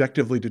be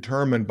objectively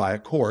determined by a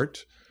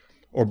court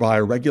or by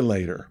a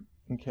regulator,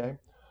 okay?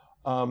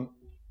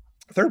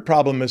 Third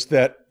problem is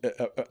that,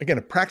 again,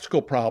 a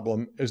practical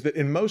problem is that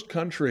in most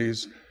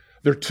countries,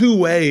 there are two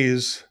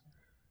ways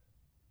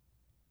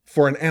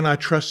for an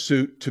antitrust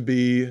suit to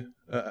be,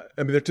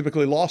 they're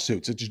typically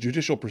lawsuits. It's a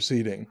judicial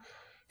proceeding.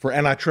 For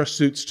antitrust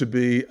suits to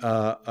be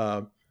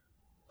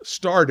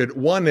started,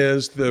 one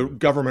is the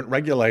government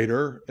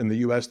regulator in the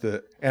U.S.,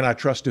 the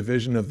Antitrust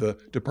Division of the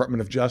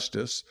Department of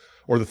Justice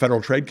or the Federal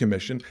Trade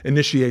Commission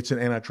initiates an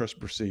antitrust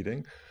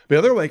proceeding. The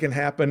other way it can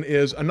happen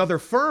is another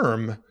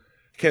firm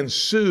can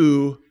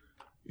sue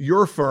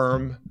your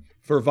firm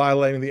for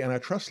violating the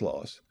antitrust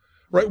laws,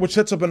 right? Which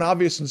sets up an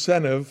obvious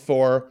incentive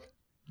for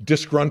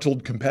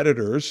disgruntled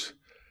competitors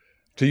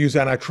to use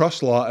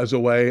antitrust law as a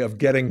way of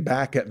getting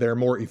back at their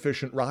more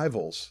efficient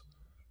rivals.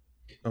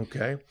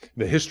 Okay?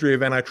 The history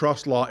of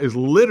antitrust law is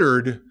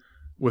littered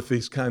with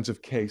these kinds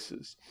of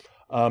cases.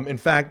 In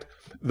fact,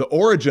 the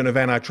origin of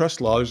antitrust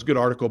law, there's a good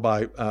article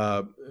by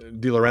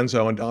Di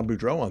Lorenzo and Don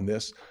Boudreau on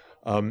this.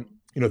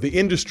 The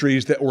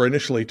industries that were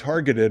initially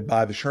targeted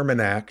by the Sherman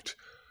Act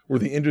were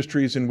the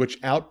industries in which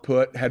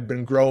output had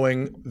been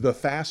growing the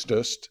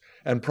fastest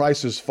and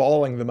prices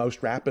falling the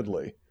most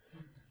rapidly.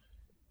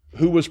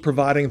 Who was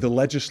providing the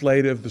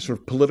legislative, the sort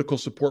of political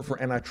support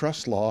for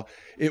antitrust law?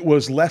 It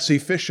was less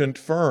efficient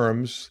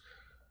firms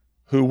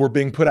who were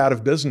being put out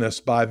of business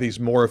by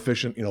these more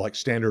efficient, like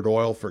Standard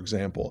Oil, for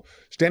example.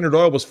 Standard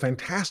Oil was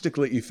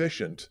fantastically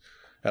efficient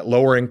at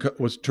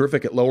was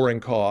terrific at lowering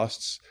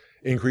costs,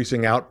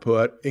 increasing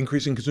output,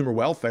 increasing consumer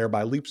welfare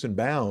by leaps and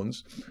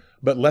bounds.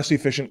 But less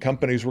efficient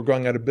companies were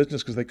going out of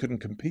business because they couldn't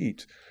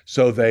compete.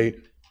 So they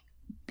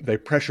they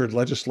pressured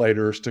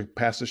legislators to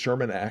pass the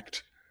Sherman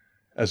Act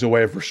as a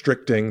way of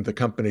restricting the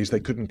companies they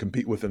couldn't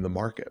compete with in the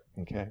market.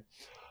 Okay,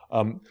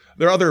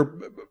 there are other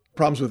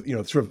problems with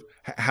sort of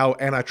how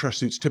antitrust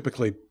suits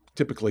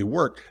typically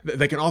work.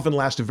 They can often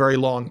last a very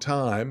long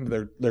time.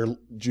 They're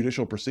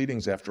judicial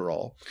proceedings, after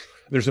all.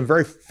 There's some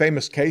very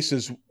famous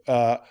cases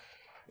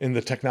in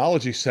the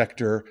technology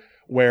sector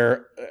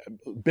where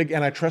big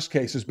antitrust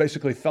cases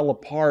basically fell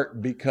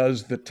apart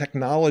because the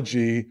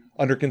technology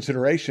under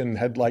consideration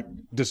had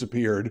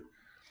disappeared.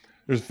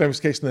 There's a famous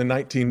case in the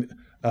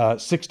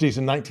 1960s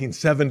and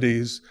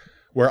 1970s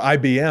where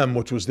IBM,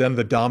 which was then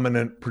the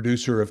dominant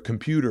producer of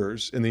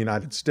computers in the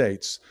United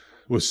States,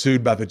 was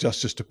sued by the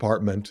Justice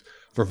Department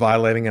for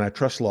violating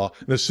antitrust law.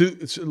 And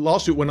the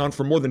lawsuit went on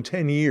for more than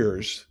 10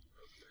 years.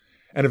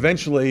 And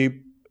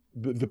eventually,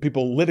 the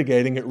people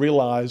litigating it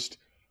realized,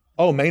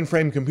 oh,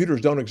 mainframe computers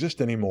don't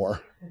exist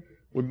anymore.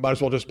 We might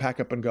as well just pack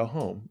up and go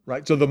home,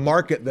 right? So the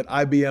market that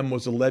IBM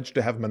was alleged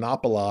to have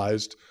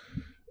monopolized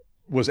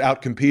was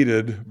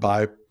outcompeted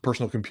by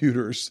personal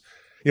computers,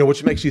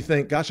 which makes you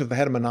think, gosh, if they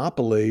had a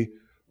monopoly,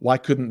 why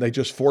couldn't they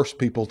just force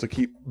people to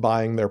keep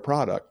buying their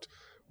product?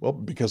 Well,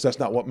 because that's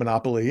not what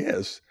monopoly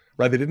is,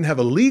 right? They didn't have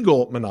a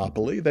legal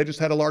monopoly. They just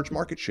had a large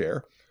market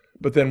share.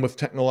 But then with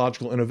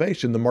technological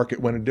innovation, the market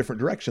went in a different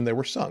direction. They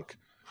were sunk.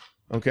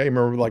 Okay,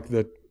 remember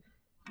the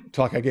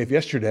talk I gave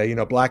yesterday,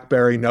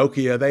 BlackBerry,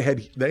 Nokia,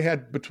 they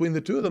had between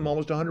the two of them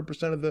almost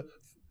 100% of the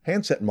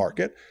handset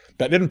market.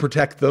 That didn't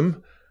protect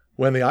them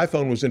when the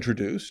iPhone was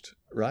introduced,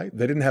 right?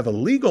 They didn't have a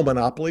legal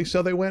monopoly,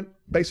 so they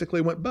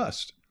basically went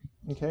bust.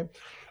 Okay.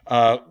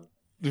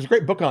 There's a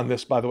great book on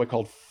this, by the way,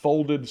 called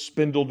Folded,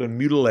 Spindled, and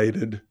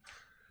Mutilated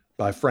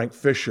by Frank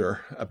Fisher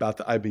about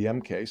the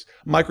IBM case.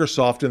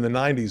 Microsoft in the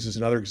 90s is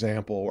another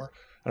example.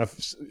 And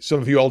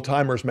some of you old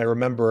timers may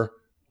remember,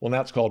 well,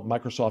 now it's called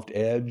Microsoft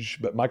Edge,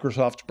 but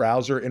Microsoft's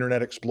browser,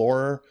 Internet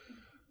Explorer,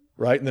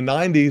 right? In the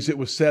 90s, it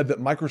was said that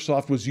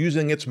Microsoft was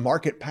using its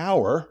market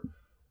power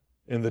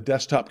in the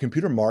desktop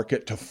computer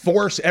market to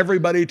force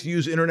everybody to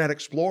use Internet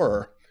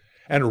Explorer,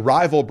 and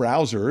rival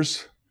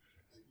browsers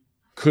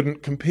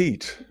couldn't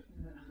compete.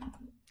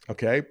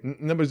 Okay,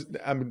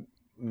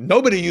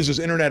 nobody uses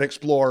Internet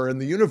Explorer in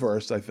the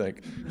universe. I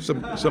think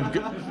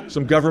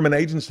some government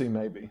agency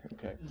maybe.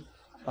 Okay.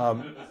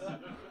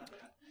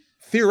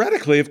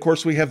 Theoretically, of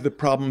course, we have the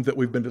problem that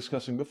we've been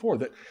discussing before,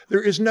 that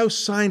there is no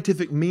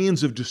scientific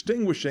means of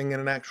distinguishing in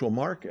an actual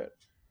market,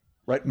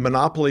 right,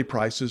 monopoly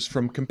prices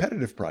from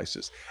competitive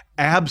prices,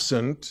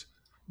 absent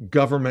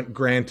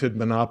government-granted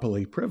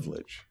monopoly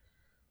privilege,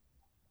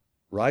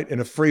 right?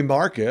 In a free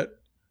market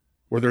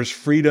where there's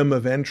freedom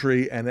of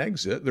entry and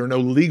exit, there are no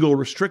legal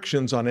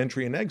restrictions on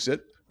entry and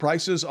exit,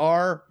 prices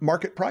are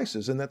market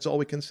prices, and that's all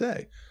we can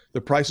say.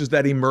 The prices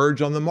that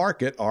emerge on the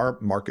market are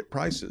market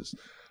prices.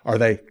 Are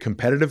they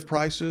competitive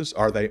prices?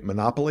 Are they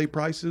monopoly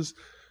prices?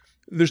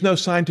 There's no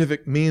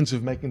scientific means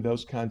of making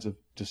those kinds of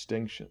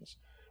distinctions.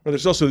 Well,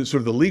 there's also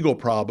sort of the legal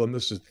problem.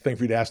 This is a thing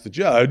for you to ask the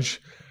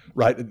judge,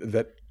 right?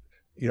 That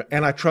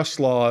antitrust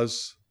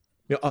laws,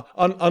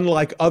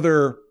 unlike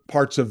other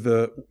parts of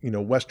the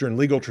Western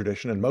legal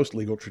tradition and most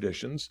legal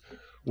traditions,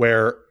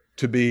 where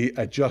to be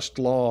a just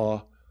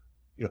law,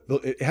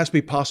 it has to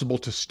be possible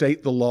to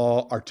state the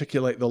law,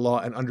 articulate the law,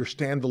 and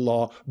understand the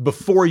law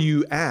before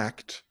you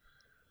act,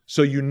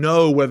 so you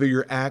know whether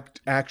your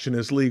action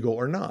is legal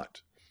or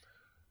not,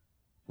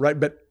 right?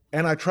 But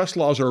antitrust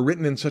laws are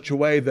written in such a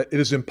way that it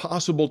is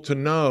impossible to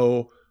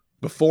know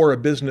before a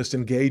business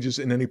engages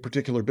in any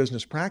particular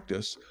business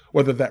practice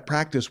whether that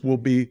practice will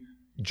be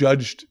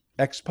judged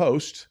ex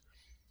post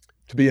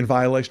to be in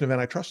violation of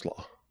antitrust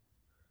law.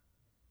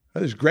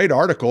 There's a great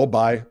article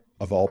by,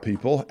 of all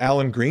people,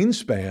 Alan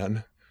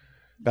Greenspan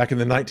back in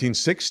the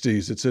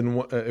 1960s.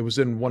 It was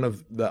in one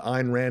of the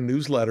Ayn Rand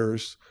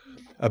newsletters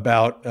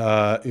about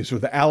sort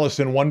of the Alice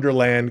in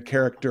Wonderland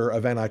character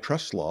of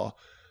antitrust law,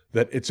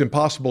 that it's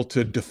impossible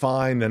to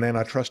define an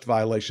antitrust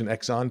violation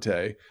ex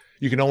ante.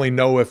 You can only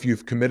know if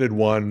you've committed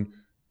one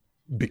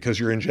because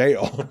you're in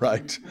jail,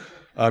 right?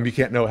 You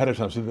can't know ahead of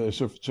time. So there's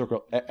sort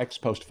of ex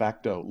post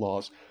facto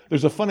laws.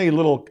 There's a funny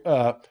little,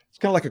 it's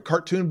kind of like a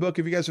cartoon book.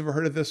 Have you guys ever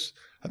heard of this?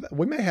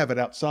 We may have it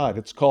outside.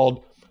 It's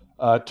called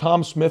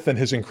Tom Smith and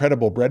His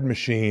Incredible Bread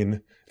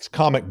Machine. It's a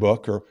comic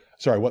book, or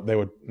what they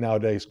would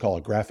nowadays call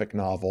a graphic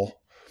novel.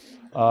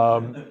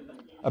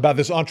 About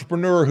this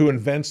entrepreneur who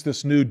invents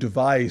this new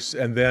device,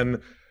 and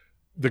then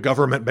the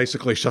government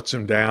basically shuts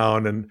him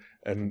down, and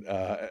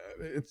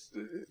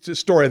it's a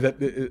story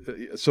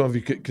that some of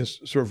you can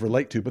sort of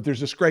relate to. But there's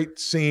this great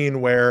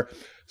scene where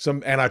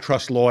some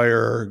antitrust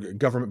lawyer,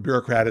 government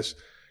bureaucrat is,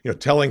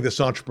 telling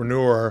this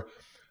entrepreneur,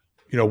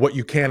 what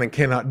you can and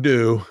cannot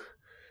do,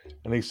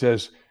 and he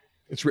says,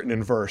 it's written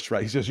in verse,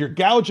 right? He says, you're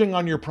gouging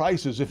on your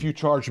prices if you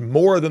charge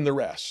more than the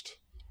rest.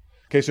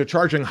 Okay, so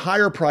charging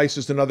higher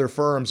prices than other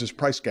firms is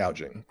price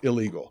gouging,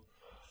 illegal.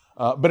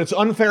 But it's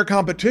unfair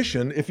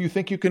competition if you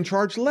think you can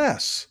charge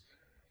less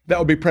That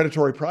would be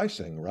predatory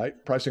pricing, right?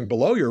 Pricing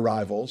below your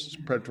rivals is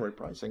predatory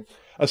pricing.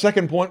 A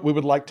second point we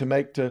would like to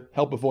make to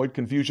help avoid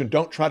confusion,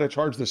 don't try to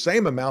charge the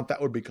same amount.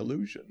 That would be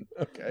collusion,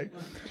 okay?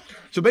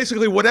 So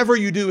basically, whatever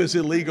you do is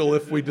illegal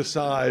if we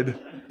decide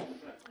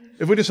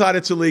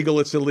it's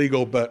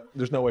illegal, but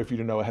there's no way for you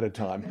to know ahead of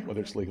time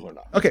whether it's legal or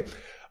not. Okay,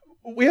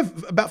 we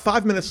have about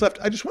 5 minutes left.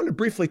 I just wanted to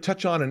briefly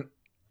touch on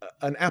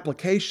an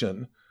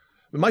application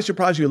that might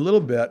surprise you a little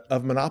bit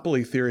of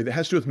monopoly theory that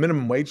has to do with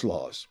minimum wage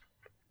laws.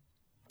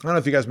 I don't know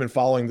if you guys have been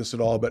following this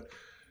at all, but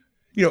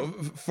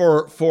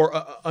for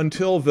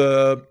until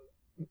the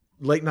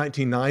late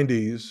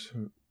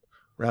 1990s,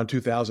 around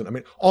 2000, I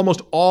mean,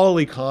 almost all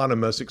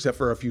economists, except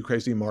for a few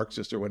crazy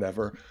Marxists or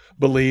whatever,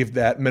 believed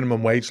that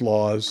minimum wage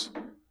laws,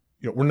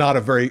 were not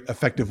a very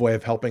effective way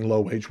of helping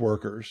low-wage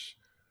workers,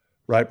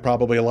 right?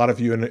 Probably a lot of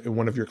you in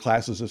one of your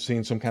classes have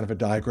seen some kind of a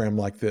diagram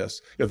like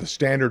this. The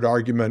standard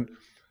argument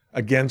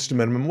against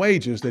minimum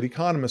wages that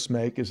economists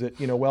make is that,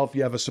 well, if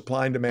you have a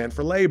supply and demand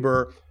for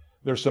labor,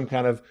 there's some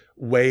kind of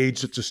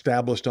wage that's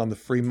established on the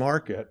free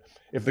market.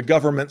 If the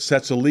government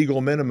sets a legal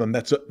minimum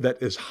that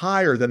is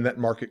higher than that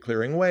market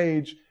clearing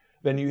wage,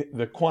 then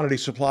the quantity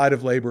supplied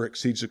of labor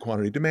exceeds the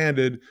quantity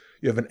demanded.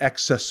 You have an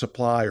excess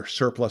supply or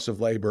surplus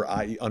of labor,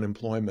 i.e.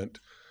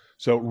 unemployment.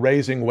 So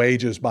raising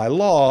wages by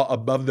law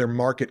above their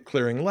market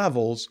clearing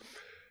levels,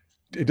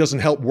 it doesn't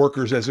help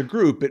workers as a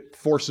group. It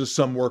forces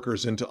some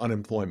workers into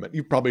unemployment.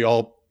 You've probably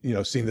all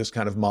seen this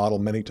kind of model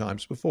many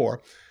times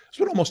before. That's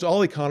what almost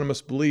all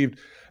economists believed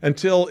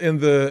until in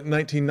the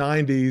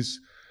 1990s.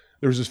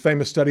 There was this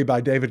famous study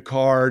by David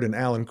Card and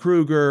Alan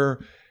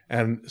Kruger,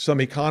 and some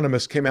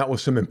economists came out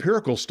with some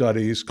empirical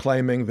studies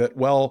claiming that,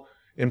 well,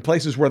 in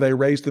places where they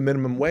raised the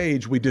minimum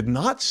wage, we did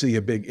not see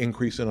a big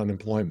increase in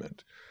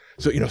unemployment.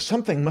 So,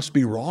 something must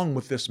be wrong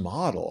with this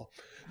model.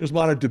 There's a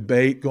lot of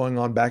debate going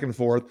on back and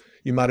forth.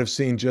 You might have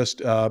seen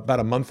just about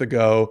a month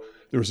ago,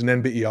 there was an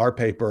NBER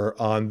paper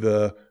on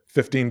the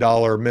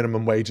 $15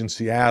 minimum wage in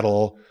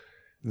Seattle.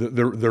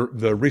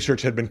 The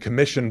research had been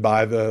commissioned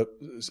by the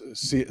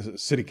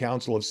City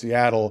Council of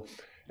Seattle,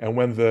 and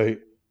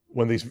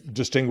when these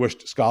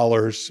distinguished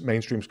scholars,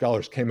 mainstream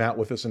scholars, came out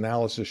with this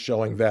analysis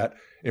showing that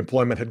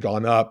employment had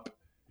gone up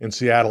in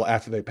Seattle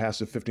after they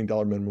passed a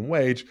 $15 minimum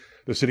wage,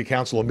 the City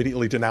Council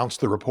immediately denounced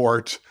the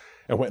report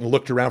and went and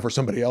looked around for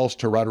somebody else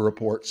to write a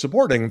report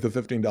supporting the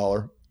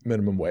 $15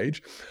 minimum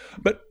wage.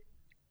 But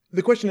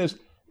the question is,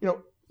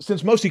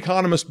 since most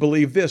economists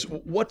believe this,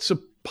 what's a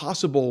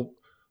possible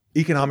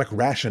economic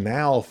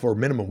rationale for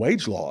minimum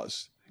wage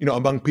laws,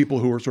 among people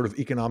who are sort of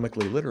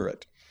economically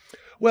literate?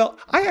 Well,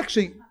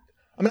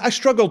 I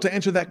struggled to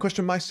answer that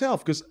question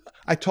myself because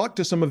I talked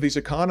to some of these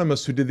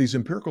economists who did these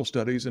empirical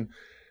studies, and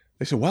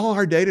they said, well,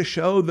 our data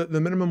show that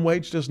the minimum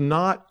wage does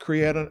not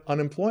create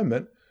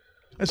unemployment.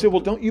 I said, well,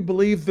 don't you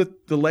believe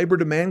that the labor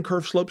demand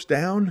curve slopes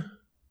down?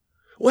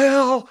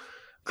 Well,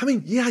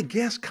 yeah, I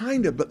guess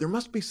kind of, but there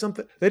must be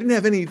something. They didn't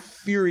have any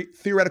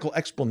theoretical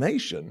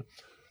explanation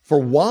for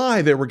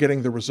why they were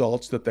getting the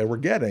results that they were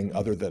getting,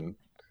 other than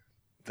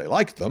they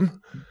liked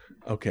them,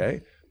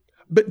 okay?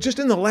 But just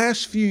in the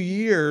last few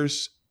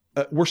years,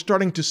 we're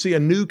starting to see a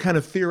new kind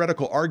of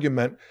theoretical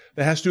argument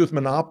that has to do with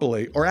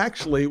monopoly, or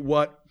actually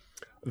what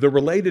the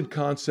related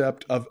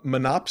concept of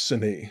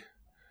monopsony.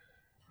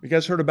 You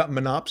guys heard about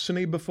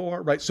monopsony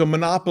before, right? So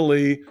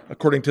monopoly,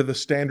 according to the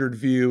standard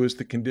view, is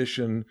the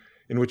condition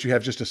in which you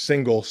have just a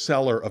single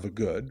seller of a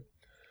good.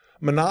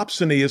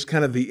 Monopsony is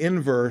kind of the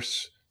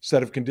inverse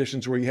set of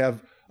conditions where you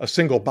have a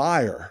single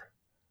buyer,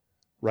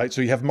 right?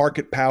 So you have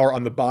market power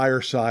on the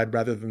buyer side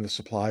rather than the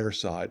supplier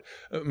side.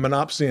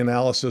 Monopsony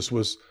analysis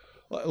was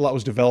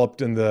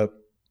developed in the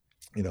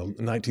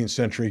 19th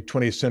century,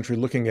 20th century,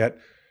 looking at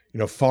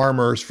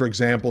farmers, for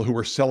example, who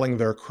were selling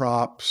their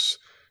crops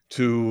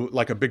to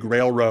like a big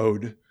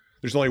railroad.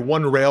 There's only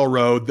one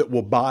railroad that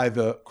will buy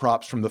the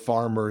crops from the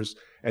farmers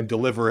and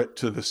deliver it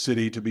to the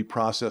city to be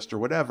processed or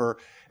whatever.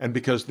 And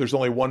because there's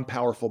only one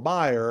powerful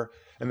buyer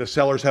and the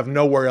sellers have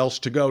nowhere else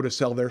to go to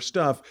sell their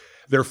stuff,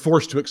 they're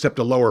forced to accept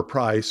a lower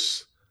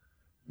price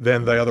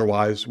than they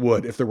otherwise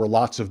would if there were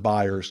lots of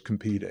buyers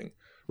competing,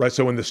 right?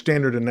 So in the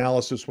standard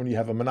analysis, when you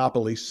have a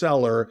monopoly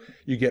seller,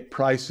 you get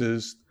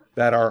prices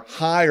that are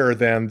higher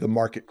than the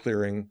market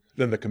clearing,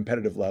 than the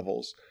competitive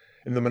levels.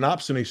 In the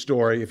monopsony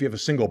story, if you have a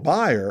single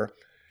buyer,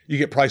 you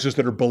get prices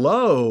that are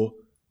below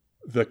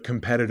the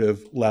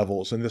competitive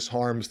levels, and this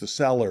harms the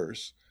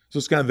sellers. So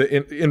it's kind of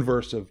the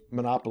inverse of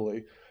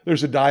monopoly.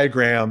 There's a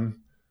diagram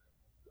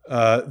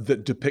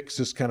that depicts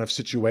this kind of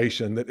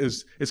situation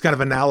it's kind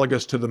of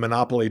analogous to the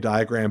monopoly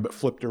diagram, but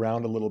flipped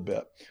around a little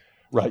bit,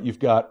 right? You've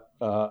got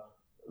the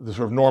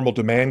sort of normal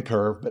demand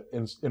curve, but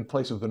in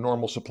place of the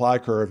normal supply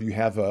curve, you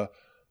have a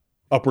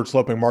upward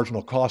sloping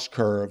marginal cost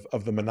curve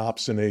of the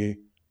monopsony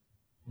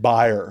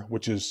buyer,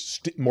 which is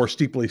more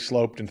steeply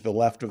sloped into the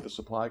left of the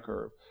supply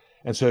curve.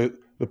 And so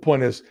the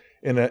point is,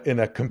 in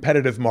a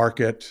competitive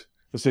market,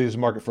 let's say there's a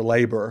market for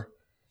labor.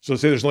 So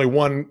let's say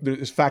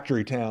there's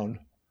factory town.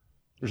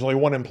 There's only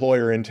one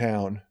employer in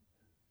town.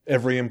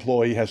 Every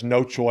employee has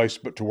no choice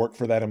but to work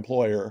for that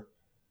employer.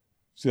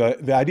 So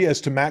the idea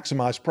is to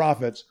maximize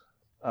profits.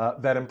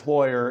 That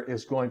employer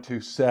is going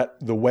to set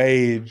the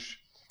wage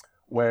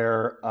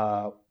where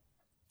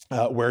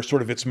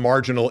sort of its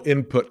marginal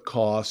input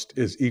cost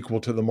is equal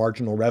to the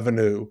marginal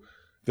revenue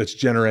that's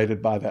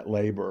generated by that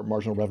labor,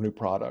 marginal revenue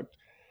product.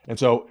 And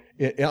so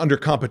under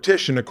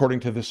competition,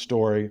 according to this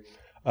story,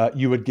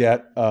 you would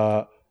get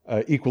an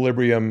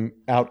equilibrium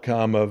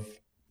outcome of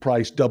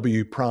price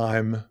W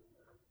prime.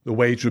 The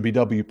wage would be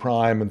W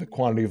prime, and the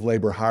quantity of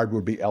labor hired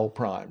would be L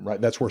prime, right?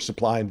 That's where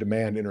supply and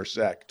demand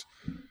intersect,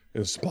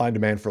 is supply and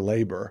demand for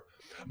labor.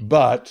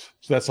 But,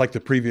 so that's like the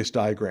previous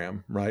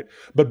diagram, right?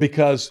 But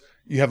because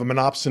you have a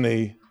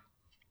monopsony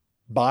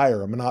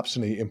buyer, a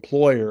monopsony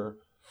employer,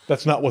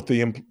 that's not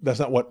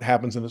what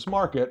happens in this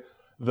market.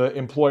 The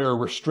employer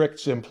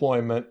restricts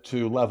employment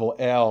to level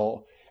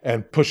L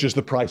and pushes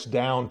the price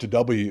down to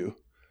W.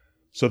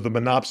 So the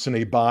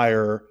monopsony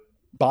buyer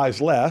buys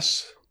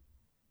less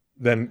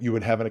than you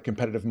would have in a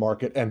competitive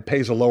market and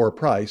pays a lower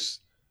price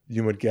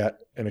you would get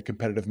in a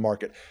competitive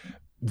market.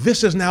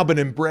 This has now been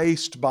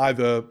embraced by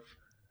the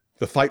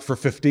fight for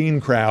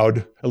 15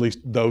 crowd, at least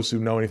those who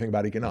know anything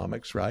about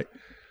economics, right?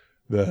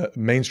 The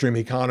mainstream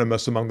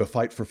economists among the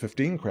fight for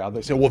 15 crowd,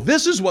 they say, well,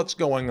 this is what's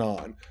going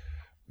on.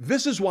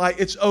 This is why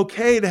it's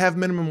okay to have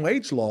minimum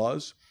wage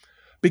laws,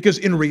 because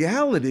in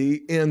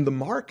reality, in the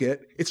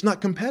market, it's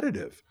not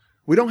competitive.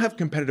 We don't have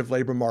competitive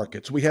labor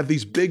markets. We have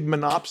these big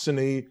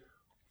monopsony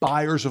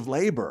buyers of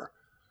labor.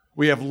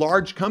 We have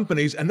large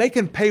companies, and they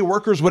can pay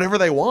workers whatever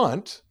they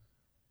want,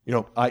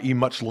 i.e.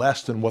 much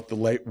less than what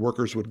the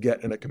workers would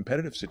get in a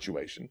competitive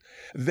situation.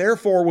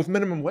 Therefore, with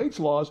minimum wage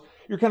laws,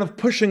 you're kind of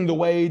pushing the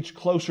wage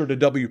closer to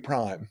W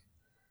prime.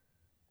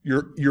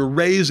 You're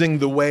raising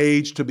the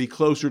wage to be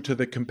closer to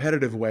the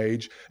competitive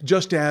wage,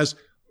 just as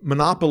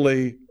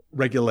monopoly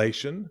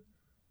regulation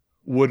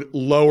would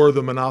lower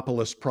the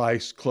monopolist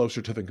price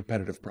closer to the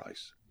competitive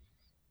price.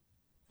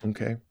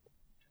 Okay?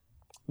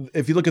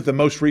 If you look at the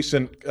most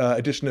recent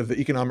edition of the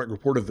Economic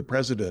Report of the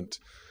President,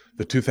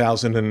 the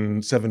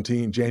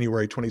 2017,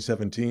 January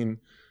 2017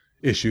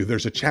 issue,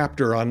 there's a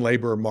chapter on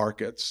labor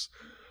markets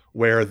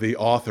where the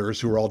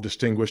authors, who are all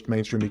distinguished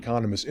mainstream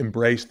economists,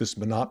 embrace this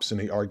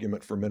monopsony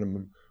argument for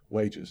minimum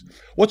wages.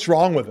 What's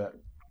wrong with it?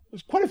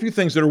 There's quite a few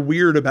things that are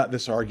weird about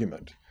this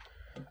argument.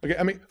 Okay,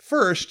 I mean,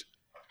 first,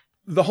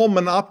 the whole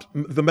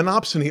the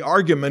monopsony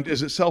argument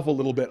is itself a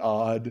little bit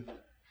odd,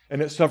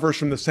 and it suffers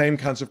from the same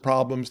kinds of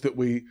problems that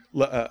we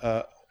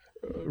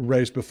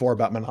raised before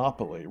about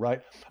monopoly,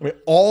 right? I mean,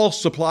 all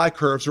supply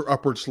curves are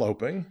upward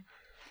sloping.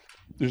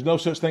 There's no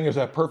such thing as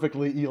a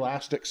perfectly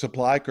elastic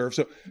supply curve.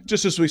 So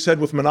just as we said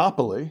with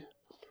monopoly,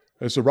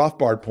 as the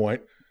Rothbard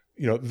point,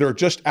 there are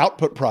just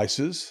output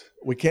prices.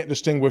 We can't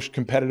distinguish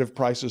competitive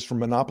prices from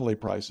monopoly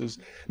prices.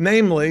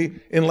 Namely,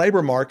 in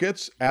labor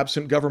markets,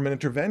 absent government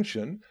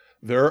intervention,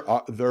 there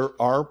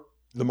are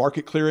the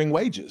market clearing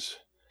wages.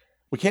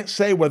 We can't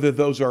say whether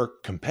those are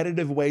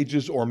competitive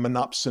wages or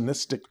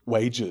monopsonistic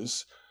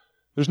wages.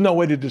 There's no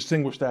way to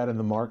distinguish that in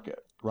the market,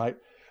 right?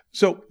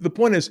 So the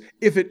point is,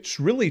 if it's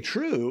really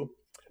true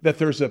that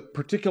there's a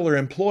particular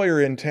employer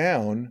in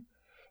town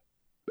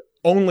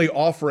only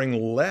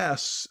offering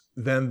less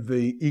than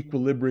the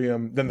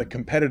equilibrium, than the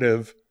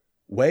competitive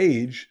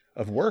wage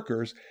of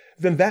workers,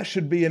 then that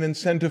should be an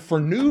incentive for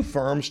new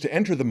firms to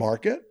enter the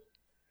market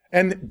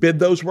and bid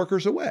those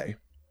workers away,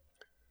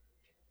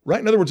 right?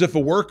 In other words, if a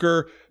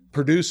worker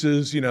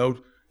produces,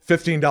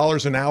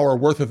 $15 an hour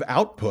worth of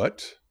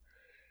output,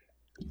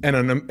 and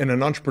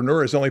an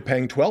entrepreneur is only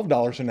paying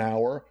 $12 an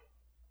hour,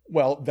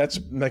 well,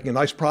 that's making a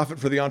nice profit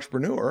for the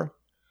entrepreneur.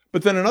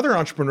 But then another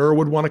entrepreneur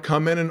would want to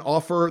come in and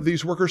offer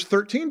these workers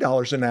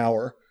 $13 an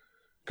hour,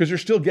 because you're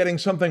still getting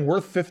something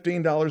worth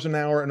 $15 an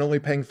hour and only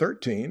paying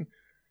 $13,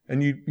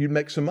 and you'd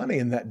make some money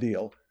in that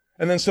deal.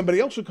 And then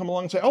somebody else would come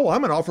along and say, oh,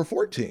 I'm going to offer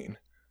 $14,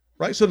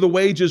 right? So the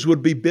wages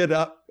would be bid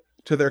up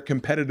to their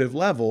competitive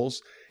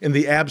levels in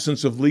the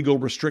absence of legal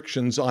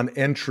restrictions on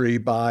entry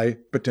by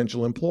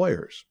potential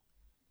employers.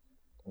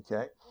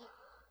 Okay.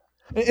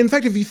 In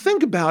fact, if you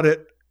think about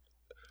it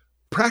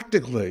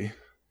practically,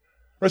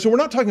 right? So we're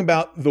not talking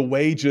about the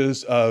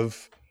wages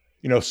of,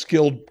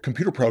 skilled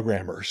computer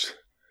programmers.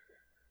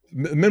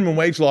 Minimum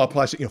wage law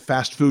applies to,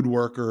 fast food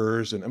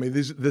workers. And I mean,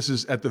 this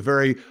is at the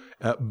very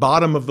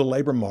bottom of the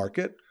labor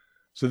market.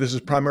 So this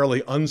is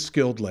primarily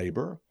unskilled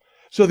labor.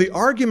 So the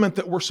argument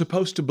that we're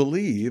supposed to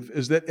believe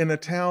is that in a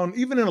town,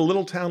 even in a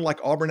little town like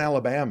Auburn,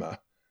 Alabama,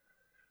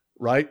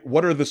 right?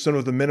 What are some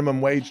of the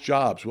minimum wage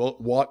jobs? Well,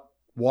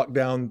 walk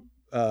down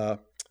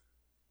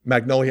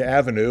Magnolia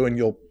Avenue and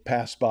you'll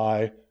pass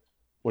by,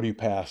 what do you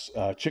pass?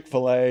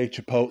 Chick-fil-A,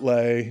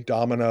 Chipotle,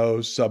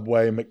 Domino's,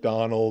 Subway,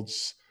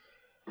 McDonald's,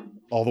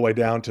 all the way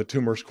down to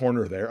Toomer's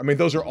Corner there. I mean,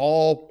 those are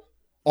all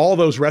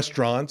those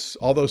restaurants,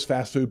 all those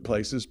fast food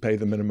places pay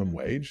the minimum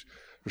wage.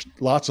 There's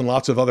lots and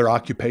lots of other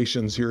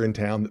occupations here in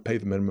town that pay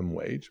the minimum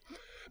wage.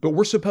 But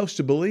we're supposed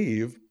to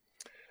believe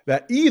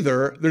that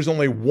either there's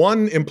only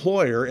one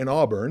employer in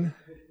Auburn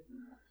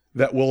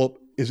that will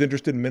is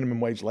interested in minimum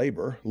wage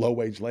labor, low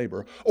wage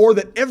labor, or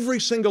that every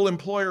single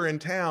employer in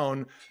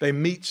town, they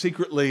meet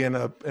secretly in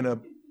a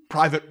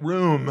private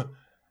room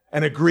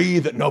and agree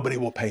that nobody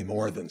will pay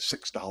more than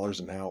 $6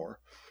 an hour.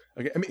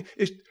 Okay, I mean,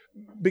 it's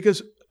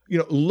because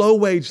low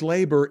wage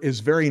labor is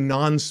very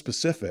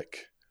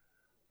non-specific,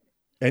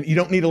 and you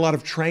don't need a lot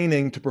of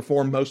training to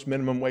perform most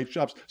minimum wage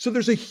jobs. So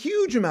there's a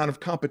huge amount of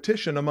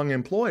competition among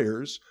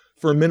employers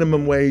for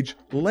minimum wage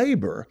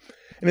labor.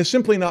 And it's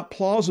simply not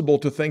plausible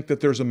to think that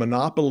there's a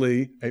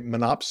monopoly, a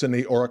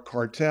monopsony, or a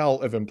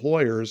cartel of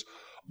employers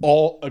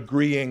all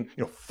agreeing,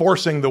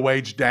 forcing the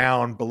wage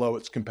down below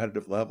its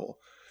competitive level.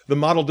 The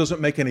model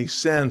doesn't make any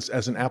sense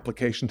as an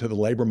application to the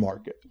labor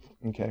market.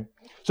 Okay,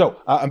 so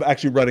I'm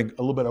actually running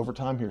a little bit over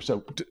time here.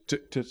 So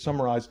to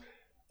summarize,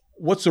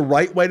 what's the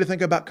right way to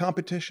think about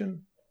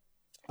competition?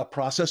 A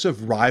process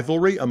of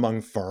rivalry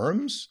among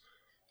firms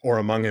or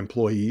among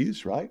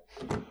employees, right?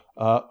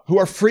 Who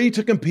are free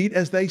to compete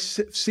as they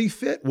see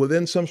fit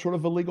within some sort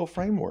of a legal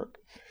framework.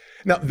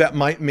 Now, that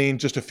might mean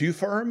just a few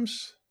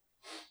firms,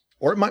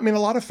 or it might mean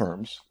a lot of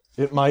firms.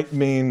 It might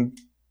mean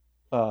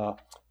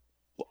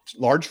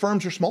large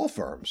firms or small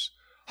firms,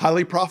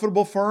 highly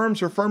profitable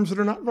firms or firms that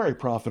are not very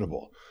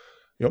profitable.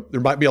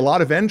 There might be a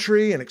lot of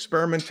entry and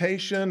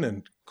experimentation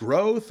and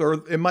growth, or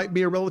it might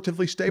be a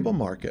relatively stable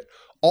market.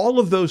 All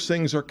of those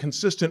things are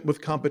consistent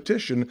with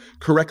competition,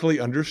 correctly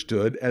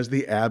understood as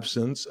the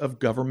absence of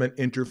government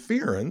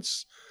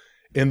interference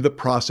in the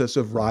process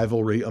of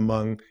rivalry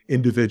among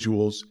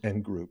individuals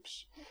and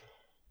groups.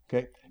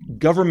 Okay?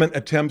 Government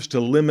attempts to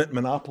limit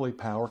monopoly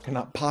power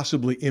cannot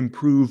possibly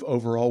improve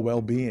overall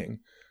well-being.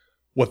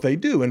 What they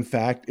do, in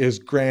fact, is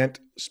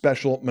grant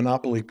special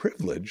monopoly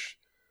privilege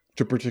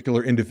to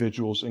particular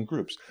individuals and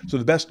groups. So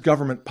the best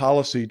government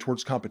policy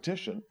towards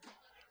competition,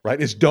 right,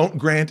 is don't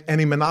grant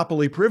any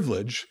monopoly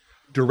privilege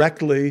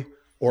directly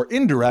or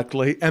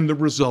indirectly, and the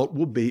result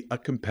will be a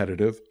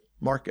competitive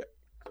market.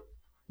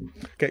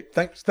 Okay,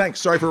 thanks.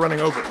 Sorry for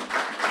running over.